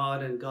to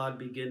God and God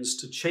begins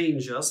to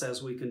change us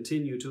as we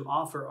continue to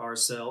offer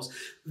ourselves,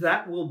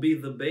 that will be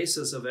the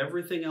basis of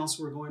everything else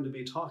we're going to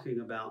be talking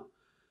about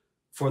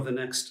for the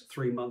next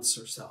 3 months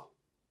or so.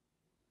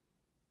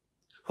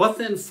 What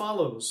then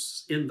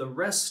follows in the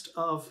rest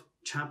of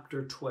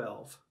chapter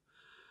 12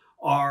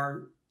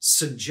 are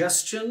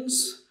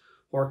suggestions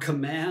or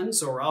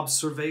commands or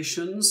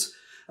observations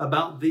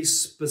about the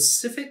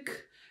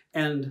specific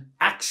and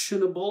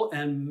actionable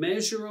and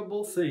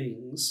measurable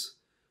things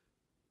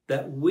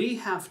that we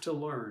have to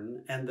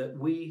learn and that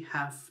we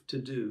have to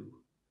do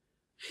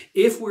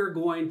if we're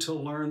going to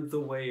learn the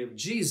way of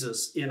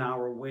Jesus in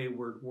our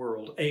wayward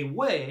world, a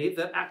way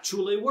that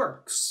actually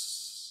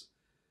works.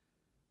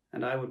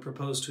 And I would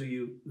propose to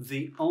you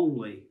the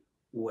only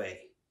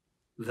way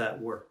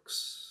that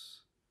works.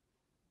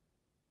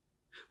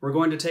 We're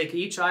going to take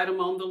each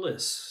item on the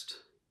list.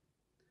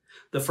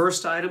 The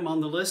first item on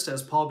the list,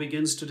 as Paul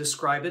begins to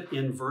describe it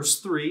in verse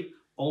 3,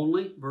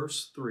 only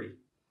verse 3.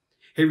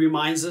 He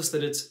reminds us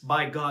that it's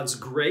by God's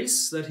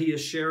grace that he is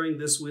sharing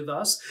this with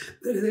us,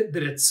 that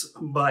it's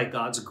by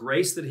God's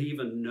grace that he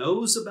even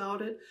knows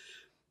about it,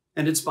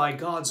 and it's by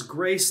God's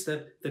grace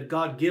that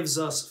God gives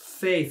us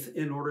faith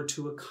in order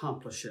to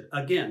accomplish it.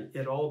 Again,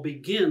 it all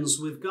begins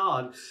with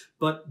God,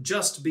 but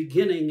just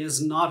beginning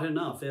is not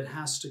enough. It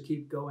has to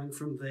keep going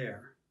from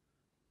there.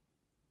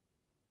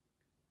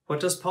 What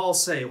does Paul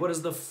say? What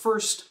is the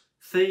first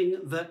thing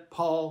that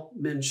Paul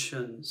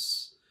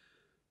mentions?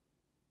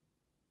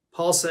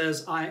 Paul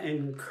says, I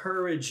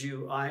encourage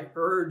you, I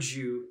urge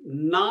you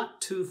not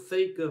to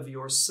think of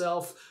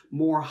yourself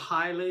more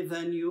highly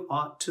than you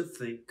ought to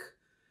think,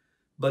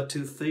 but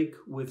to think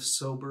with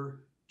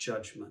sober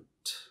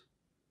judgment.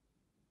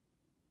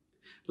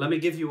 Let me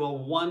give you a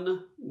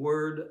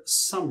one-word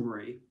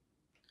summary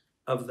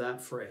of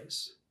that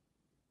phrase.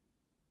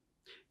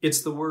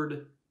 It's the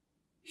word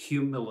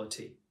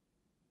humility.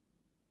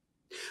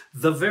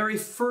 The very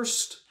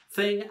first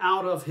thing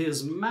out of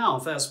his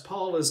mouth as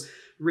Paul is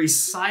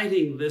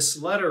reciting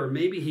this letter,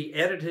 maybe he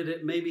edited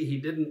it, maybe he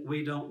didn't,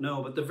 we don't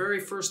know, but the very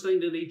first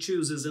thing that he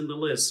chooses in the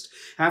list,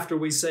 after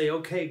we say,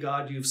 okay,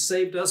 God, you've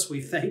saved us,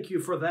 we thank you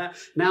for that,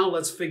 now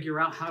let's figure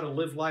out how to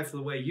live life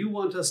the way you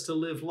want us to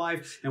live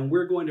life, and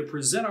we're going to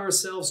present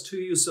ourselves to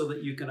you so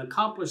that you can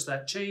accomplish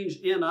that change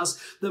in us.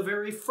 The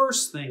very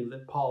first thing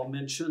that Paul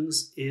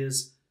mentions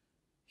is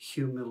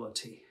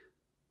humility.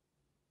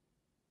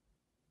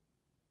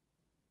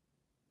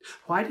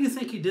 Why do you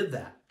think he did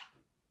that?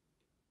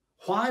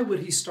 Why would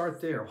he start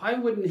there? Why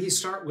wouldn't he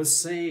start with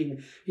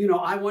saying,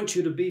 I want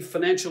you to be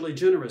financially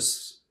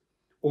generous,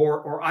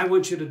 or I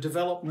want you to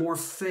develop more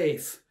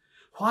faith?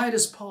 Why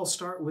does Paul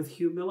start with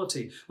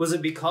humility? Was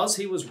it because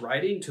he was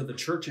writing to the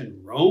church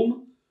in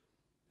Rome?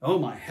 Oh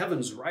my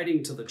heavens,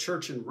 writing to the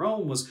church in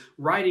Rome was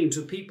writing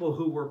to people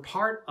who were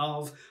part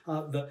of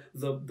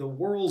the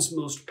world's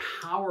most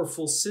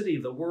powerful city,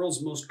 the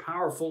world's most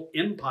powerful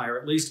empire,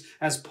 at least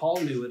as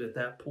Paul knew it at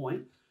that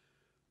point.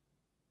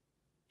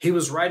 He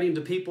was writing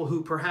to people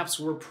who perhaps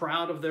were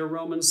proud of their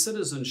Roman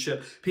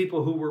citizenship,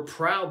 people who were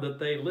proud that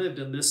they lived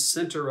in this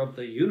center of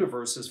the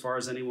universe as far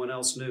as anyone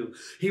else knew.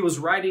 He was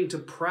writing to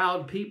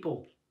proud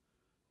people.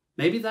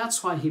 Maybe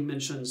that's why he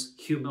mentions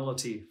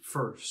humility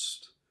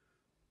first.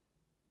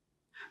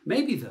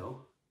 Maybe,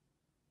 though,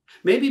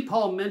 Maybe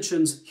Paul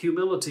mentions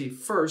humility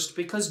first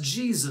because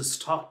Jesus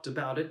talked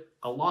about it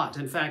a lot.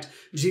 In fact,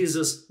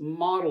 Jesus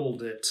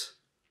modeled it.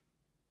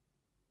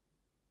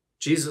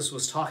 Jesus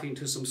was talking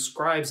to some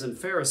scribes and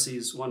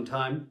Pharisees one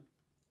time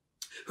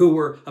who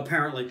were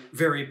apparently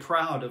very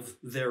proud of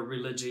their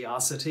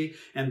religiosity,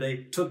 and they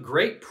took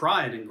great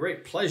pride and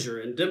great pleasure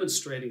in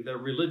demonstrating their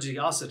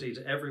religiosity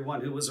to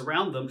everyone who was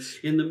around them.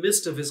 In the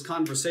midst of his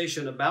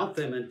conversation about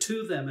them and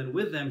to them and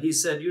with them, he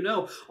said, "You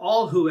know,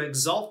 all who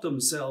exalt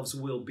themselves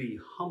will be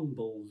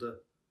humbled."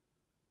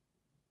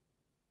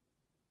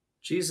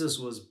 Jesus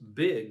was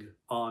big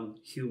on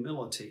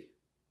humility.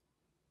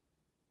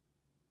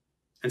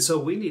 And so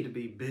we need to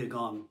be big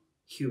on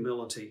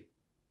humility.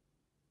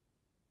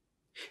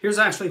 Here's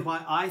actually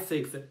why I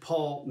think that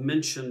Paul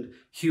mentioned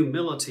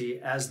humility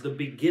as the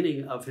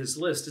beginning of his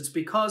list. It's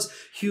because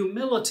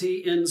humility,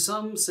 in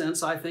some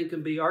sense, I think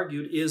can be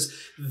argued, is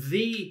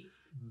the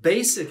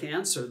basic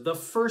answer, the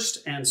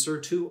first answer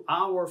to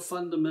our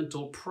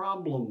fundamental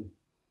problem.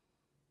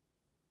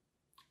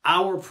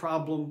 Our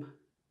problem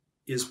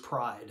is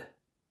pride.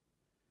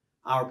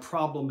 Our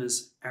problem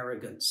is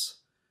arrogance.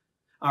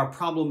 Our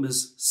problem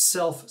is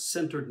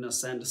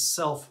self-centeredness and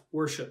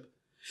self-worship.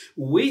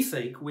 We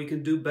think we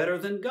can do better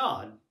than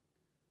God.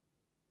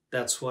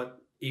 That's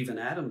what even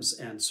Adam's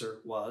answer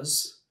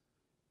was.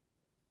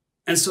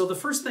 And so the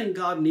first thing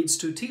God needs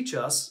to teach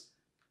us,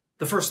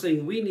 the first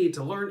thing we need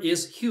to learn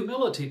is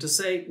humility, to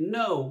say,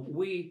 no,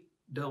 we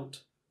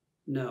don't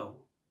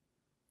know.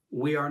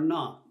 We are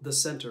not the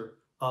center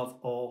of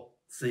all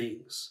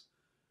things.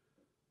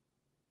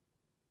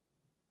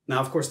 Now,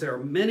 of course, there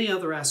are many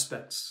other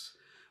aspects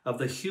of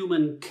the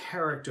human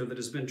character that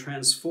has been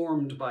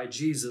transformed by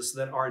Jesus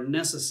that are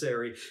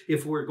necessary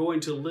if we're going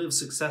to live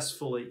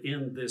successfully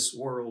in this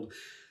world.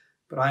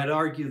 But I'd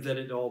argue that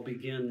it all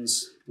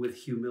begins with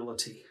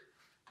humility.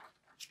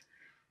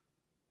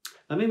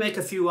 Let me make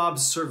a few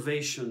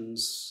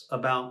observations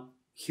about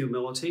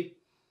humility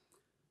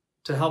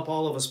to help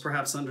all of us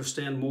perhaps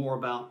understand more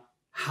about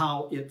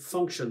how it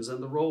functions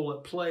and the role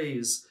it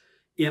plays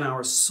in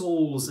our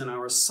souls, in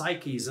our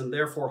psyches, and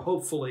therefore,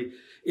 hopefully,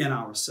 in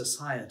our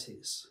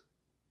societies.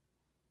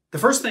 The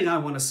first thing I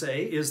want to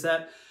say is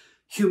that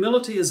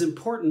humility is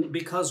important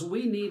because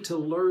we need to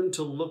learn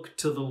to look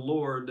to the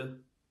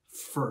Lord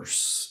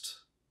first.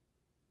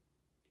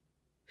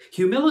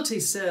 Humility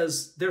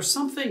says there's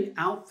something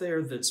out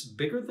there that's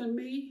bigger than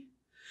me,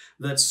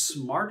 that's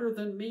smarter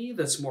than me,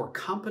 that's more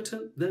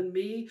competent than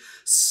me,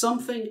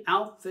 something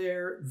out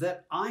there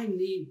that I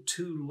need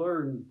to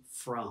learn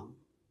from.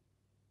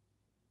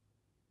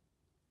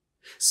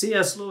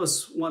 C.S.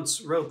 Lewis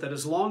once wrote that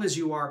as long as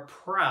you are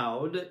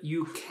proud,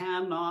 you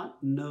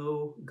cannot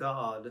know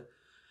God.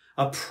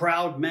 A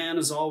proud man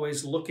is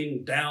always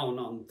looking down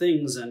on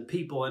things and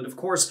people. And of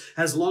course,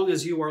 as long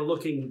as you are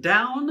looking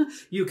down,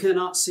 you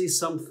cannot see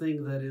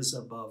something that is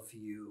above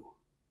you.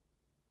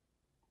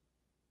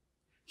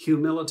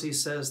 Humility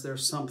says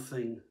there's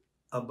something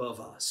above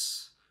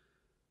us.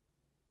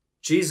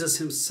 Jesus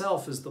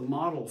himself is the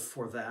model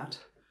for that.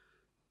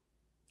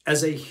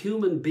 As a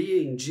human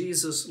being,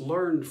 Jesus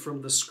learned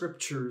from the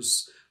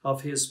scriptures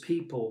of his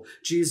people.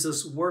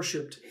 Jesus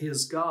worshiped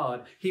his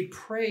God. He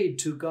prayed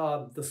to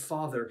God the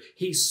Father.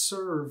 He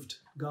served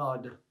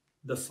God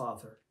the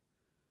Father.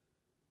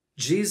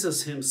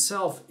 Jesus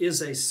himself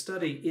is a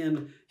study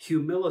in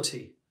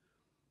humility.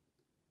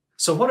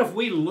 So what if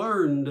we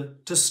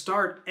learned to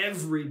start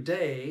every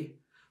day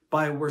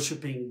by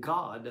worshiping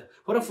God?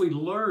 What if we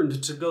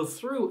learned to go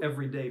through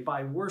every day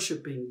by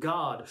worshiping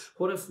God?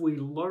 What if we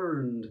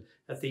learned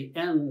at the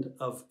end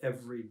of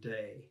every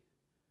day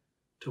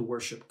to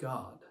worship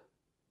God?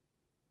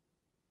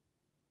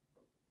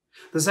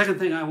 The second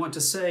thing I want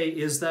to say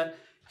is that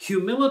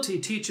humility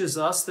teaches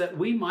us that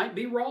we might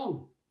be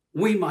wrong.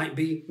 We might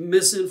be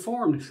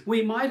misinformed.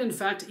 We might, in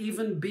fact,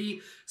 even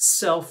be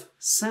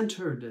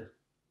self-centered.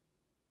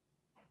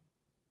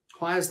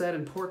 Why is that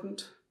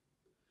important?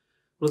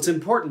 Well, it's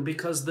important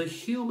because the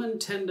human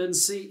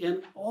tendency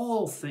in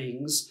all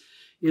things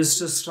is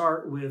to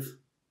start with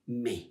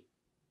me.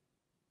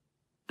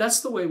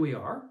 That's the way we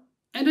are,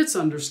 and it's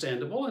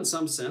understandable in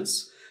some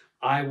sense.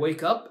 I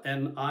wake up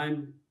and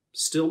I'm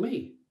still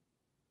me.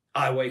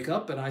 I wake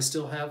up and I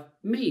still have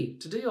me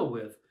to deal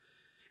with.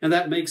 And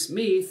that makes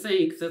me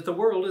think that the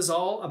world is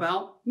all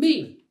about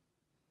me.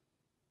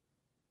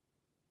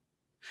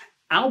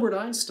 Albert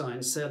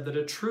Einstein said that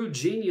a true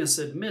genius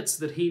admits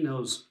that he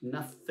knows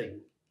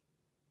nothing.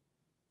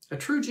 A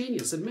true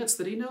genius admits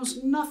that he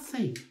knows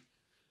nothing.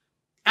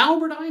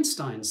 Albert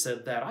Einstein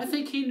said that. I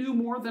think he knew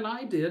more than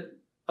I did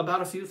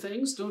about a few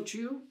things, don't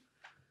you?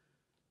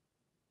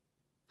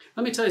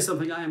 Let me tell you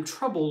something. I am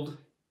troubled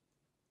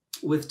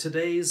with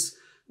today's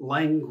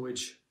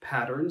language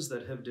patterns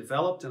that have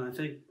developed, and I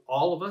think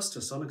all of us,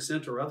 to some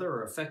extent or other,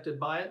 are affected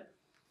by it.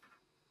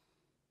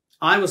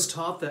 I was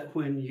taught that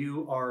when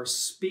you are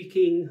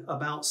speaking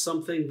about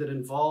something that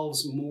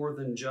involves more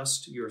than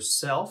just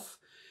yourself,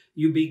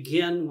 you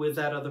begin with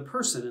that other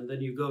person and then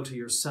you go to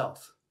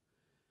yourself.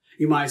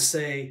 You might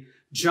say,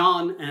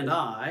 John and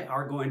I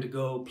are going to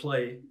go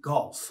play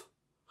golf,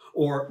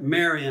 or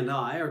Mary and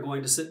I are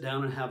going to sit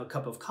down and have a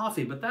cup of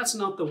coffee. But that's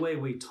not the way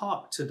we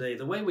talk today.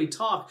 The way we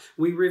talk,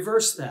 we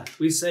reverse that.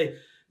 We say,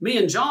 me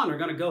and John are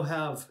going to go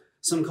have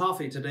some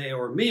coffee today,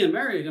 or me and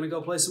Mary are going to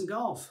go play some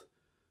golf.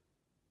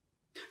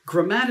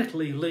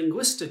 Grammatically,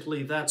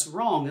 linguistically, that's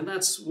wrong, and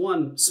that's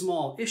one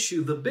small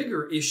issue. The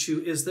bigger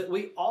issue is that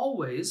we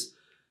always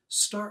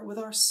start with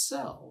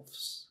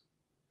ourselves.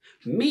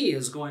 Me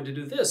is going to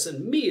do this,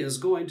 and me is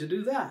going to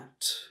do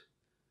that.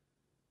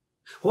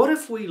 What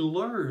if we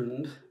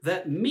learned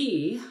that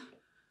me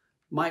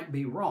might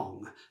be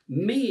wrong?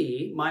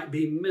 Me might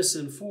be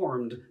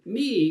misinformed.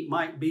 Me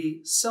might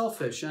be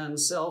selfish and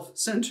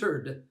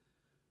self-centered.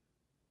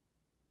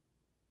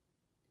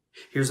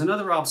 Here's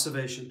another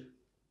observation.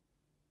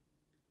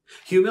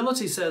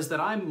 Humility says that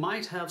I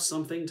might have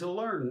something to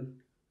learn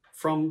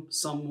from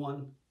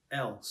someone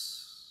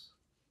else.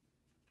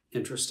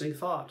 Interesting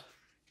thought.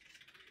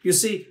 You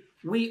see,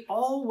 we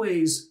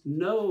always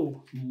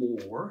know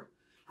more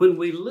when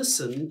we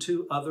listen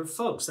to other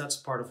folks. That's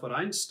part of what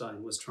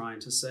Einstein was trying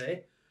to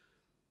say.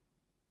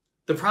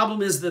 The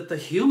problem is that the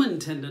human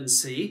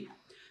tendency,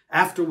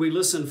 after we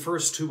listen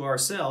first to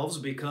ourselves,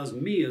 because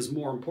me is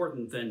more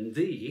important than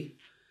thee,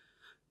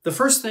 the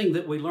first thing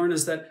that we learn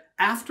is that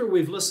after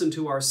we've listened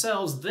to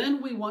ourselves,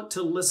 then we want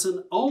to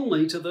listen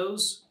only to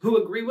those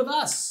who agree with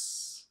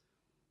us.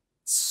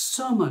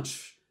 So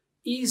much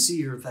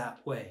easier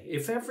that way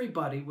if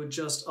everybody would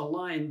just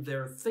align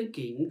their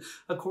thinking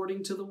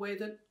according to the way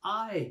that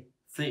I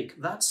think.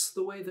 That's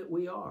the way that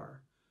we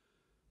are.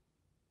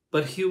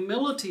 But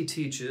humility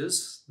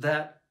teaches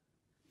that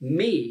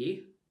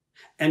me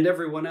and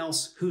everyone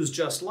else who's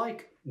just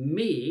like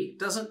me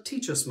doesn't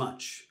teach us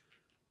much.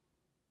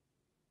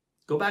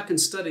 Go back and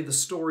study the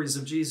stories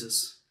of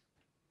Jesus.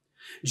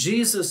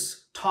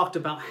 Jesus talked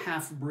about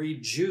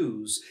half-breed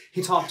Jews.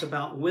 He talked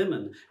about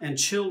women and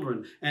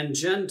children and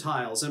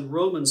Gentiles and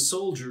Roman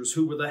soldiers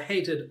who were the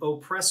hated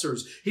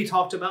oppressors. He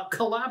talked about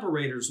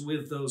collaborators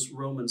with those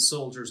Roman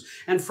soldiers.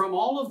 And from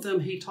all of them,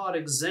 he taught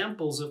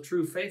examples of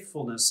true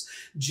faithfulness.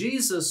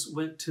 Jesus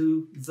went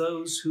to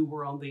those who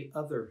were on the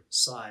other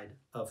side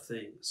of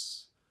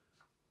things.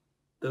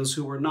 Those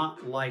who were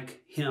not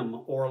like him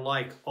or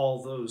like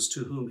all those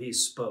to whom he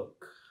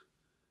spoke.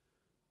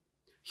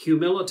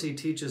 Humility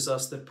teaches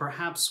us that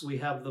perhaps we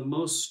have the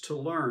most to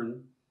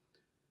learn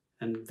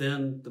and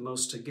then the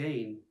most to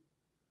gain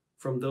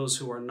from those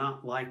who are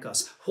not like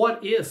us. What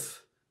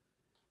if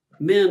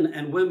men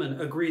and women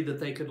agreed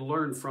that they could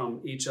learn from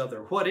each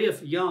other? What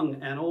if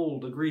young and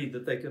old agreed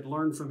that they could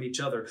learn from each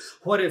other?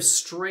 What if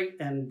straight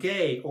and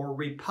gay, or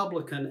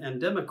Republican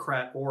and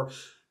Democrat, or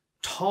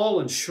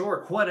tall and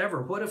short,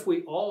 whatever? What if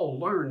we all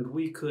learned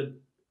we could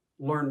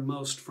learn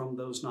most from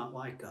those not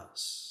like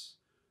us?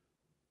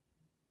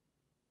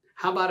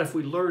 How about if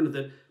we learned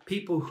that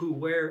people who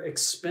wear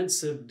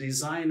expensive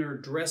designer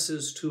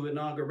dresses to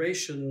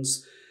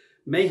inaugurations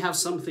may have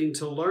something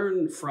to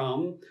learn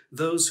from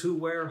those who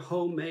wear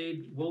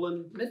homemade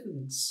woolen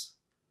mittens?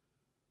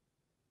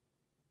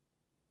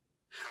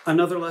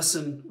 Another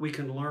lesson we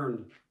can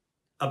learn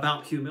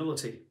about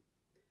humility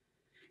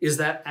is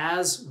that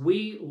as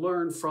we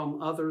learn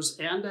from others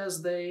and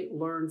as they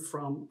learn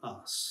from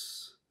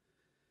us,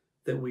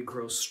 that we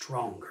grow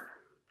stronger.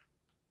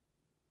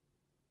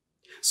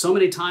 So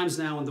many times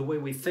now in the way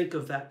we think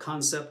of that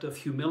concept of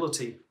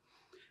humility,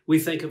 we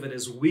think of it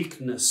as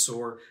weakness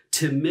or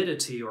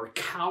timidity or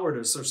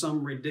cowardice or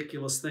some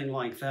ridiculous thing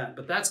like that.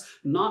 But that's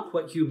not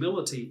what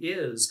humility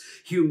is.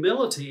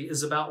 Humility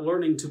is about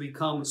learning to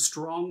become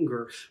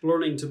stronger,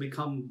 learning to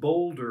become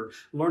bolder,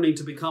 learning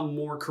to become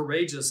more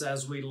courageous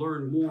as we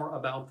learn more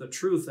about the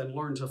truth and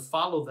learn to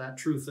follow that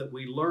truth that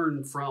we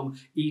learn from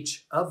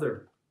each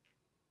other.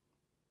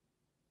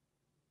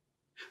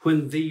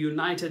 When the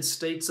United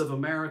States of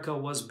America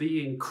was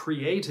being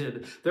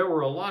created, there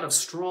were a lot of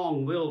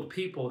strong-willed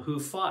people who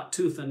fought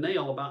tooth and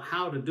nail about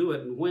how to do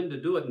it and when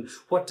to do it and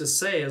what to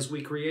say as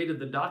we created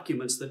the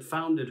documents that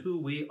founded who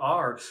we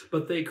are.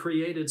 But they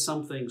created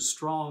something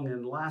strong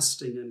and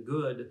lasting and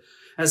good.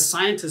 As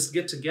scientists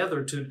get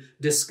together to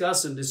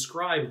discuss and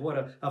describe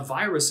what a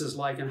virus is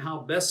like and how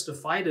best to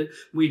fight it,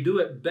 we do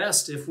it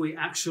best if we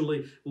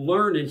actually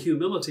learn in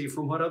humility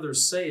from what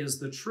others say is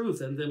the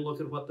truth and then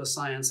look at what the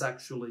science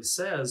actually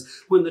says.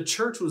 When the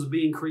church was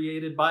being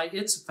created by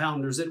its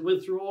founders, it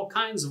went through all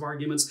kinds of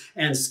arguments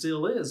and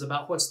still is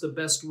about what's the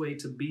best way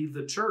to be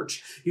the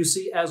church. You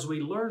see, as we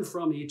learn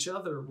from each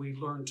other, we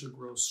learn to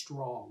grow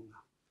strong.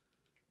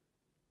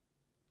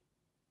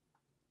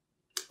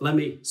 Let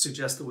me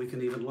suggest that we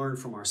can even learn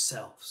from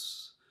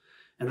ourselves.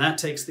 And that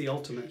takes the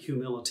ultimate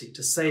humility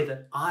to say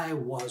that I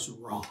was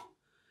wrong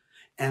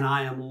and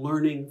I am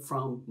learning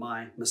from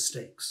my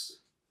mistakes.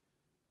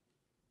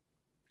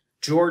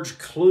 George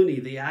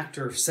Clooney, the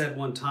actor, said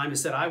one time, he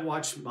said, I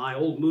watch my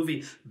old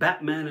movie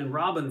Batman and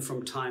Robin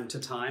from time to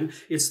time.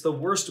 It's the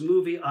worst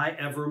movie I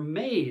ever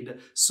made,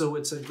 so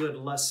it's a good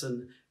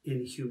lesson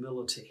in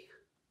humility.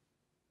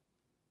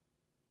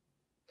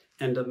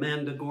 And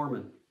Amanda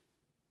Gorman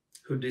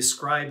who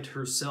described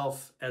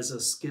herself as a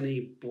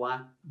skinny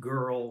black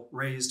girl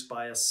raised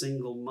by a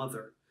single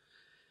mother.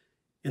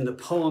 In the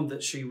poem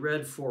that she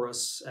read for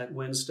us at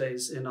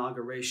Wednesday's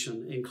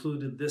inauguration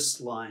included this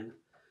line.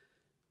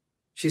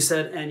 She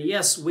said, "And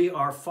yes, we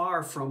are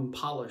far from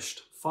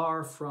polished,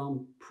 far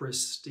from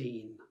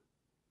pristine."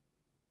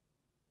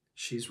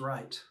 She's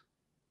right.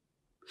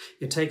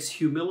 It takes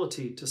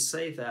humility to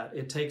say that.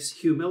 It takes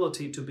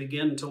humility to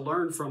begin to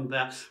learn from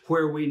that,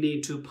 where we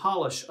need to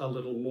polish a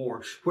little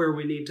more, where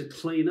we need to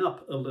clean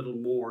up a little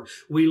more.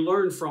 We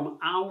learn from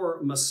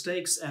our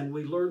mistakes and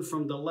we learn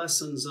from the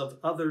lessons of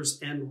others,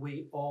 and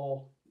we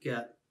all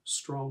get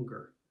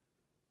stronger.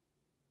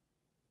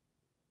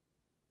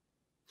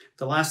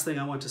 The last thing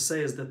I want to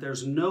say is that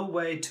there's no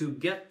way to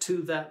get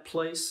to that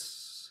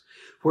place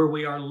where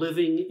we are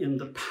living in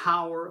the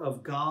power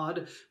of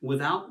God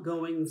without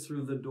going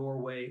through the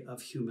doorway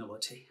of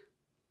humility.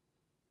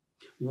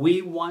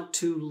 We want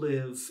to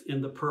live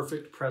in the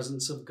perfect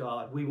presence of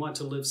God. We want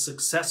to live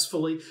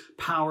successfully,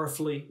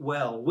 powerfully,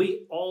 well.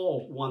 We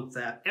all want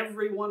that.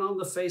 Everyone on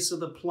the face of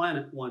the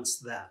planet wants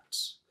that.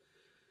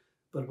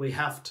 But we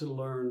have to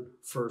learn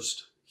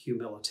first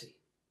humility.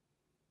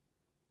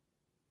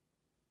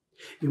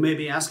 You may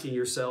be asking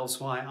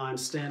yourselves why I'm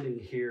standing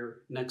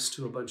here next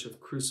to a bunch of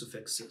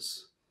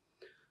crucifixes.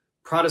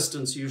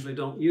 Protestants usually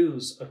don't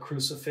use a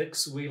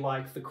crucifix. We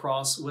like the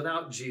cross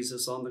without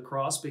Jesus on the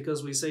cross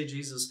because we say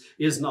Jesus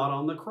is not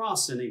on the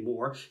cross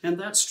anymore, and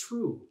that's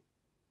true.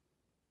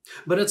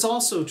 But it's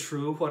also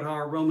true what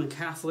our Roman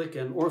Catholic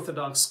and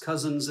Orthodox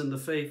cousins in the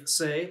faith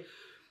say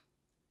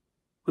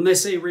when they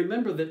say,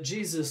 remember that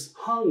Jesus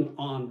hung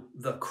on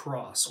the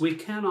cross. We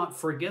cannot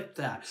forget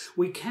that.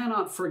 We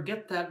cannot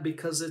forget that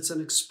because it's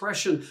an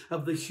expression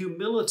of the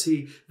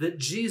humility that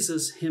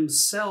Jesus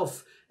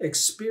himself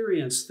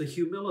experienced, the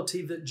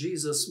humility that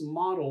Jesus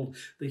modeled,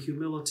 the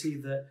humility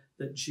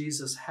that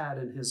Jesus had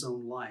in his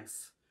own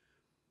life.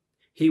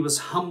 He was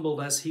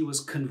humbled as he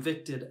was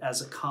convicted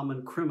as a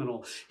common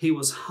criminal. He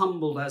was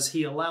humbled as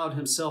he allowed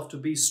himself to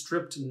be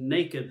stripped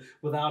naked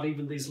without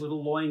even these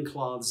little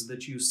loincloths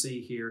that you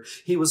see here.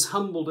 He was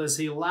humbled as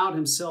he allowed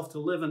himself to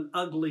live an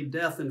ugly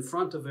death in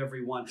front of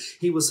everyone.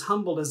 He was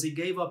humbled as he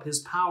gave up his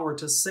power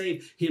to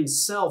save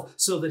himself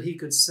so that he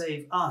could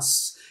save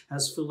us.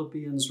 As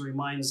Philippians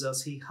reminds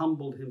us, he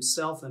humbled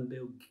himself and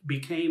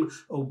became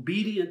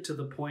obedient to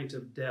the point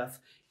of death,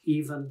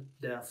 even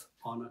death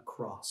on a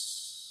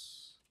cross.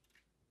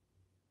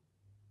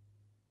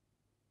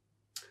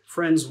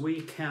 Friends,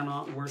 we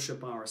cannot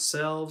worship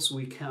ourselves.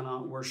 We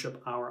cannot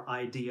worship our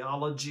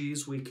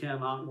ideologies. We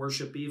cannot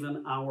worship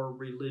even our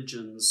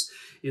religions.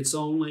 It's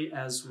only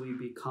as we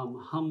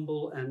become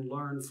humble and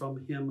learn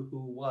from him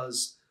who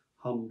was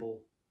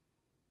humble,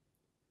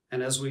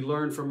 and as we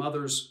learn from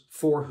others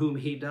for whom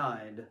he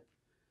died,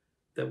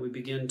 that we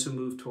begin to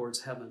move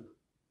towards heaven.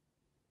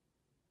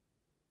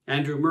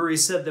 Andrew Murray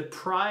said that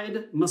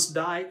pride must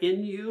die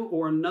in you,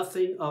 or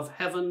nothing of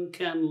heaven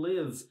can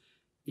live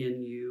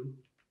in you.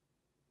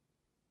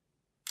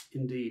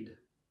 Indeed.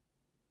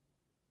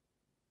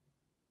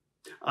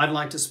 I'd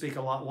like to speak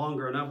a lot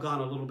longer, and I've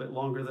gone a little bit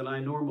longer than I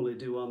normally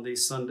do on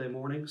these Sunday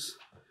mornings.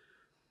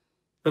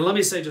 But let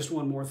me say just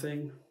one more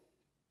thing.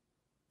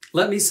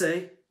 Let me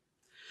say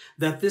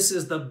that this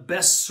is the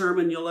best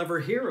sermon you'll ever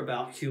hear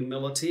about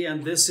humility,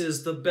 and this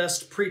is the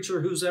best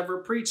preacher who's ever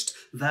preached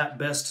that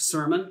best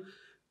sermon.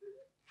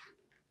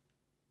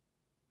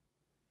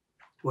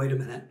 Wait a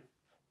minute.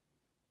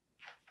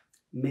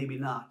 Maybe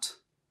not.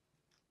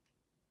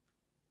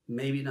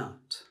 Maybe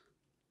not.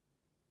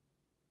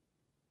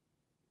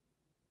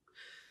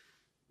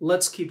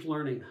 Let's keep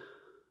learning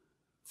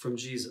from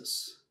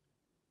Jesus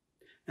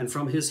and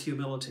from his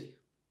humility.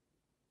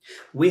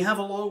 We have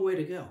a long way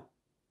to go,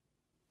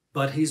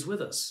 but he's with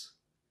us.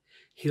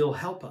 He'll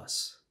help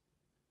us.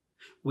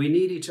 We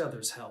need each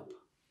other's help.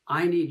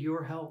 I need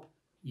your help.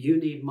 You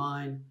need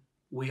mine.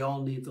 We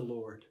all need the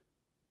Lord.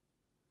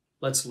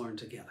 Let's learn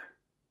together.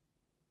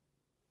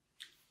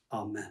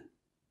 Amen.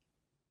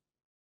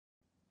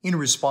 In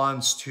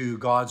response to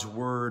God's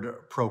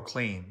word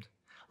proclaimed,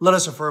 let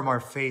us affirm our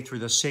faith through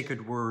the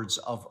sacred words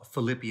of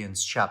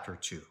Philippians chapter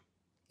 2.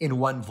 In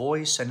one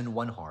voice and in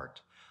one heart,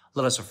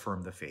 let us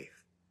affirm the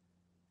faith.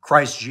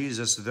 Christ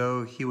Jesus,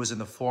 though he was in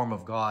the form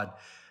of God,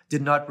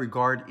 did not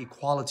regard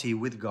equality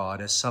with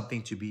God as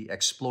something to be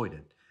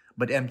exploited,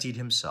 but emptied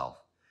himself,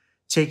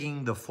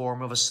 taking the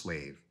form of a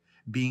slave,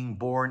 being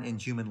born in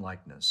human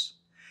likeness.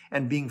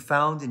 And being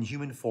found in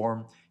human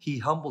form, he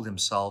humbled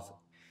himself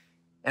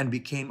and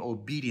became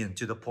obedient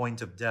to the point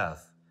of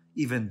death,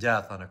 even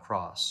death on a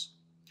cross.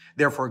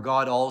 Therefore,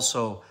 God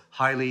also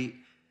highly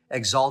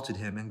exalted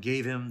him and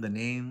gave him the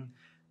name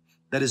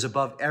that is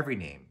above every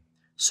name.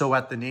 So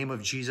at the name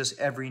of Jesus,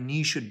 every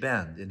knee should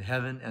bend in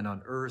heaven and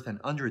on earth and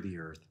under the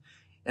earth,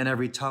 and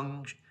every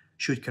tongue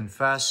should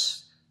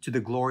confess to the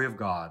glory of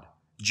God,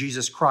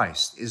 Jesus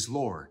Christ is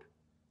Lord.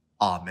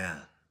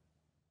 Amen.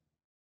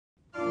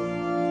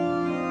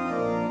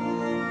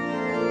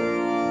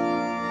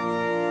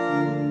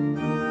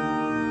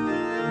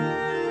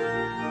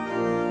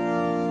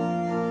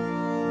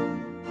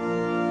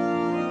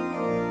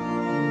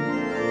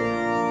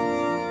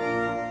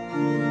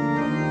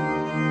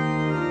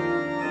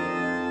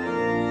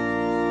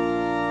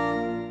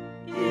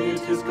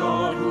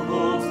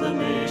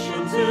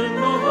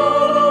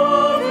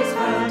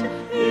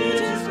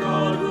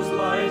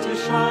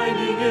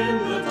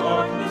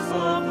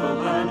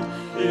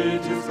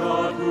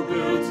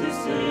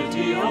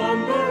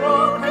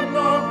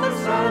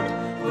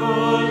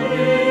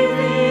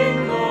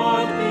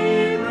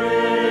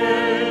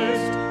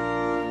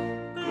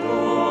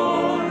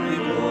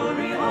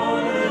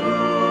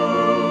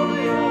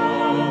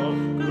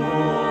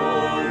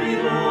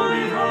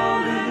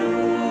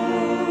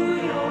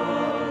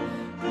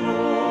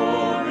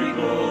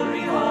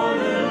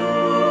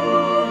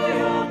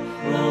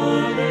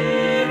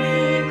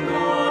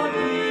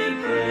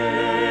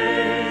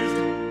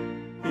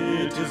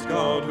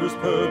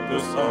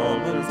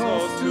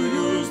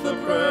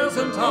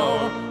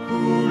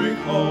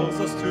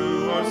 us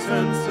to our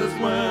senses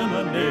when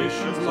a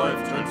nation's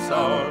life turns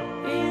sour.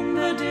 In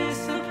the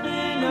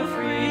discipline of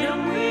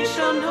freedom we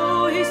shall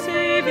know his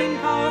saving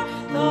power.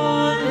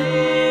 The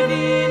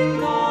living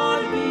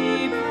God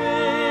be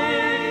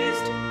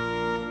praised.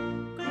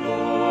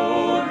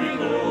 Glory,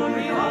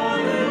 glory,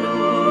 hallelujah.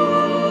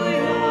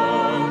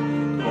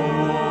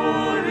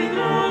 Glory,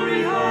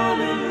 glory,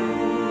 hallelujah.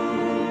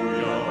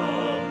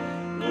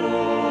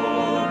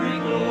 Glory,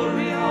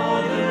 glory,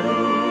 hallelujah.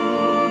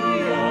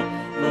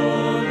 The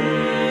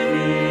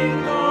living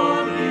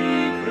God be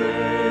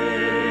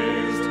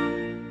praised.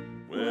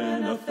 When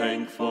a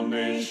thankful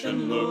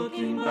nation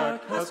looking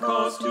back has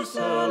cause to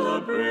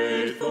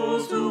celebrate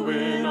those who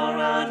win our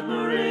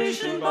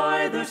admiration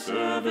by their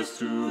service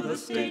to the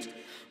state,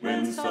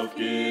 when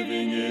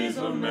self-giving is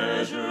a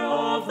measure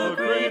of the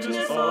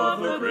greatness of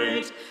the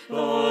great, the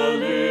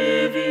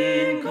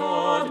living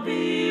God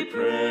be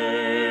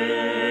praised.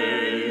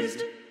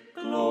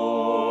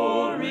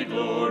 Glory,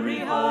 glory,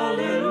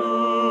 hallelujah.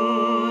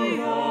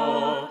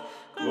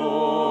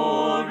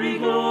 Glory,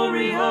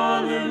 glory,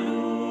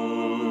 hallelujah.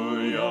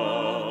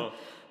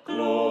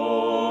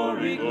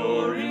 Glory,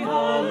 glory,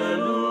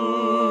 hallelujah.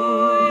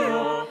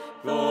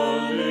 The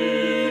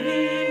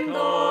living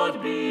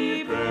God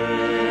be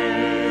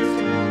praised.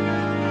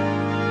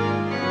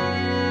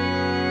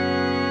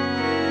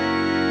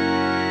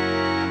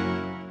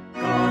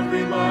 God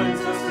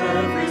reminds us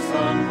every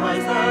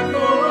sunrise that the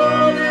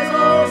world is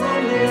ours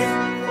on this.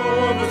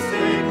 For the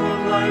sake of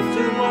life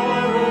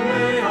tomorrow,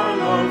 may our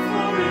love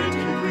for it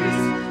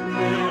increase.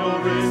 May all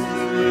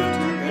races live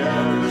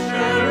together,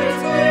 share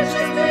its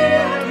riches, day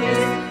and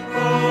peace.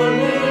 The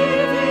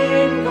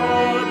living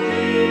God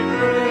be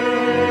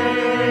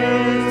praised.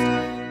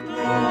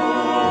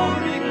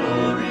 Glory,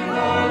 glory,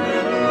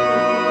 hallelujah.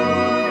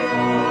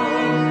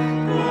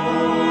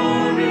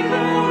 Glory,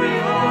 glory,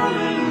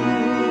 hallelujah.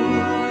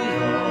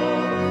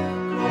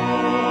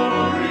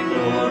 Glory,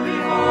 glory,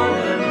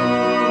 hallelujah.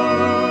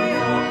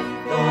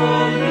 The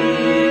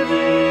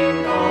living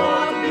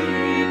God be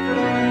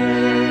praised.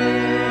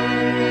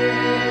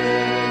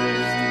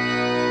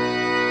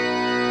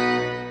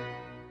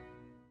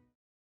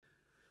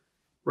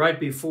 Right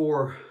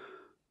before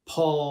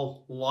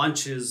Paul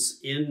launches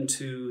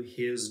into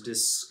his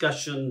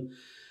discussion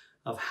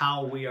of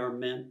how we are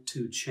meant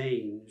to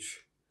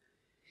change,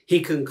 he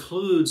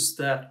concludes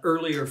that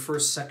earlier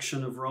first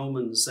section of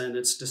Romans and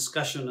its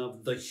discussion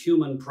of the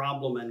human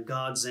problem and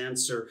God's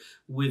answer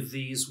with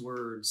these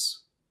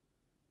words.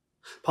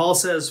 Paul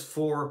says,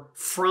 "For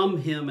from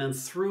him and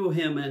through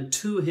him and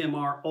to him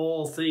are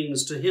all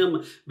things. To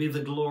him be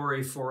the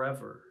glory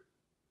forever."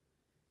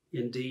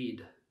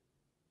 Indeed,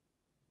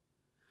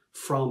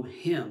 from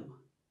him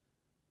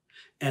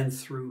and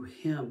through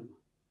him,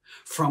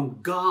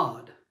 from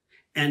God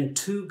and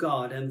to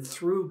God and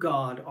through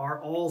God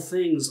are all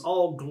things.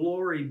 All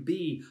glory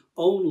be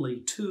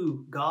only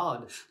to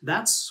God.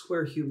 That's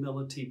where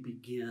humility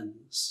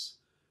begins,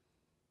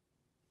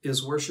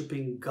 is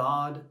worshiping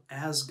God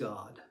as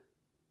God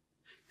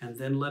and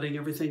then letting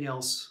everything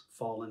else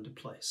fall into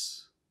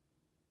place.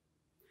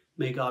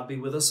 May God be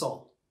with us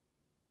all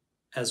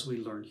as we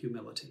learn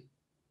humility.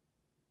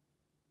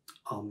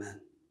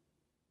 Amen.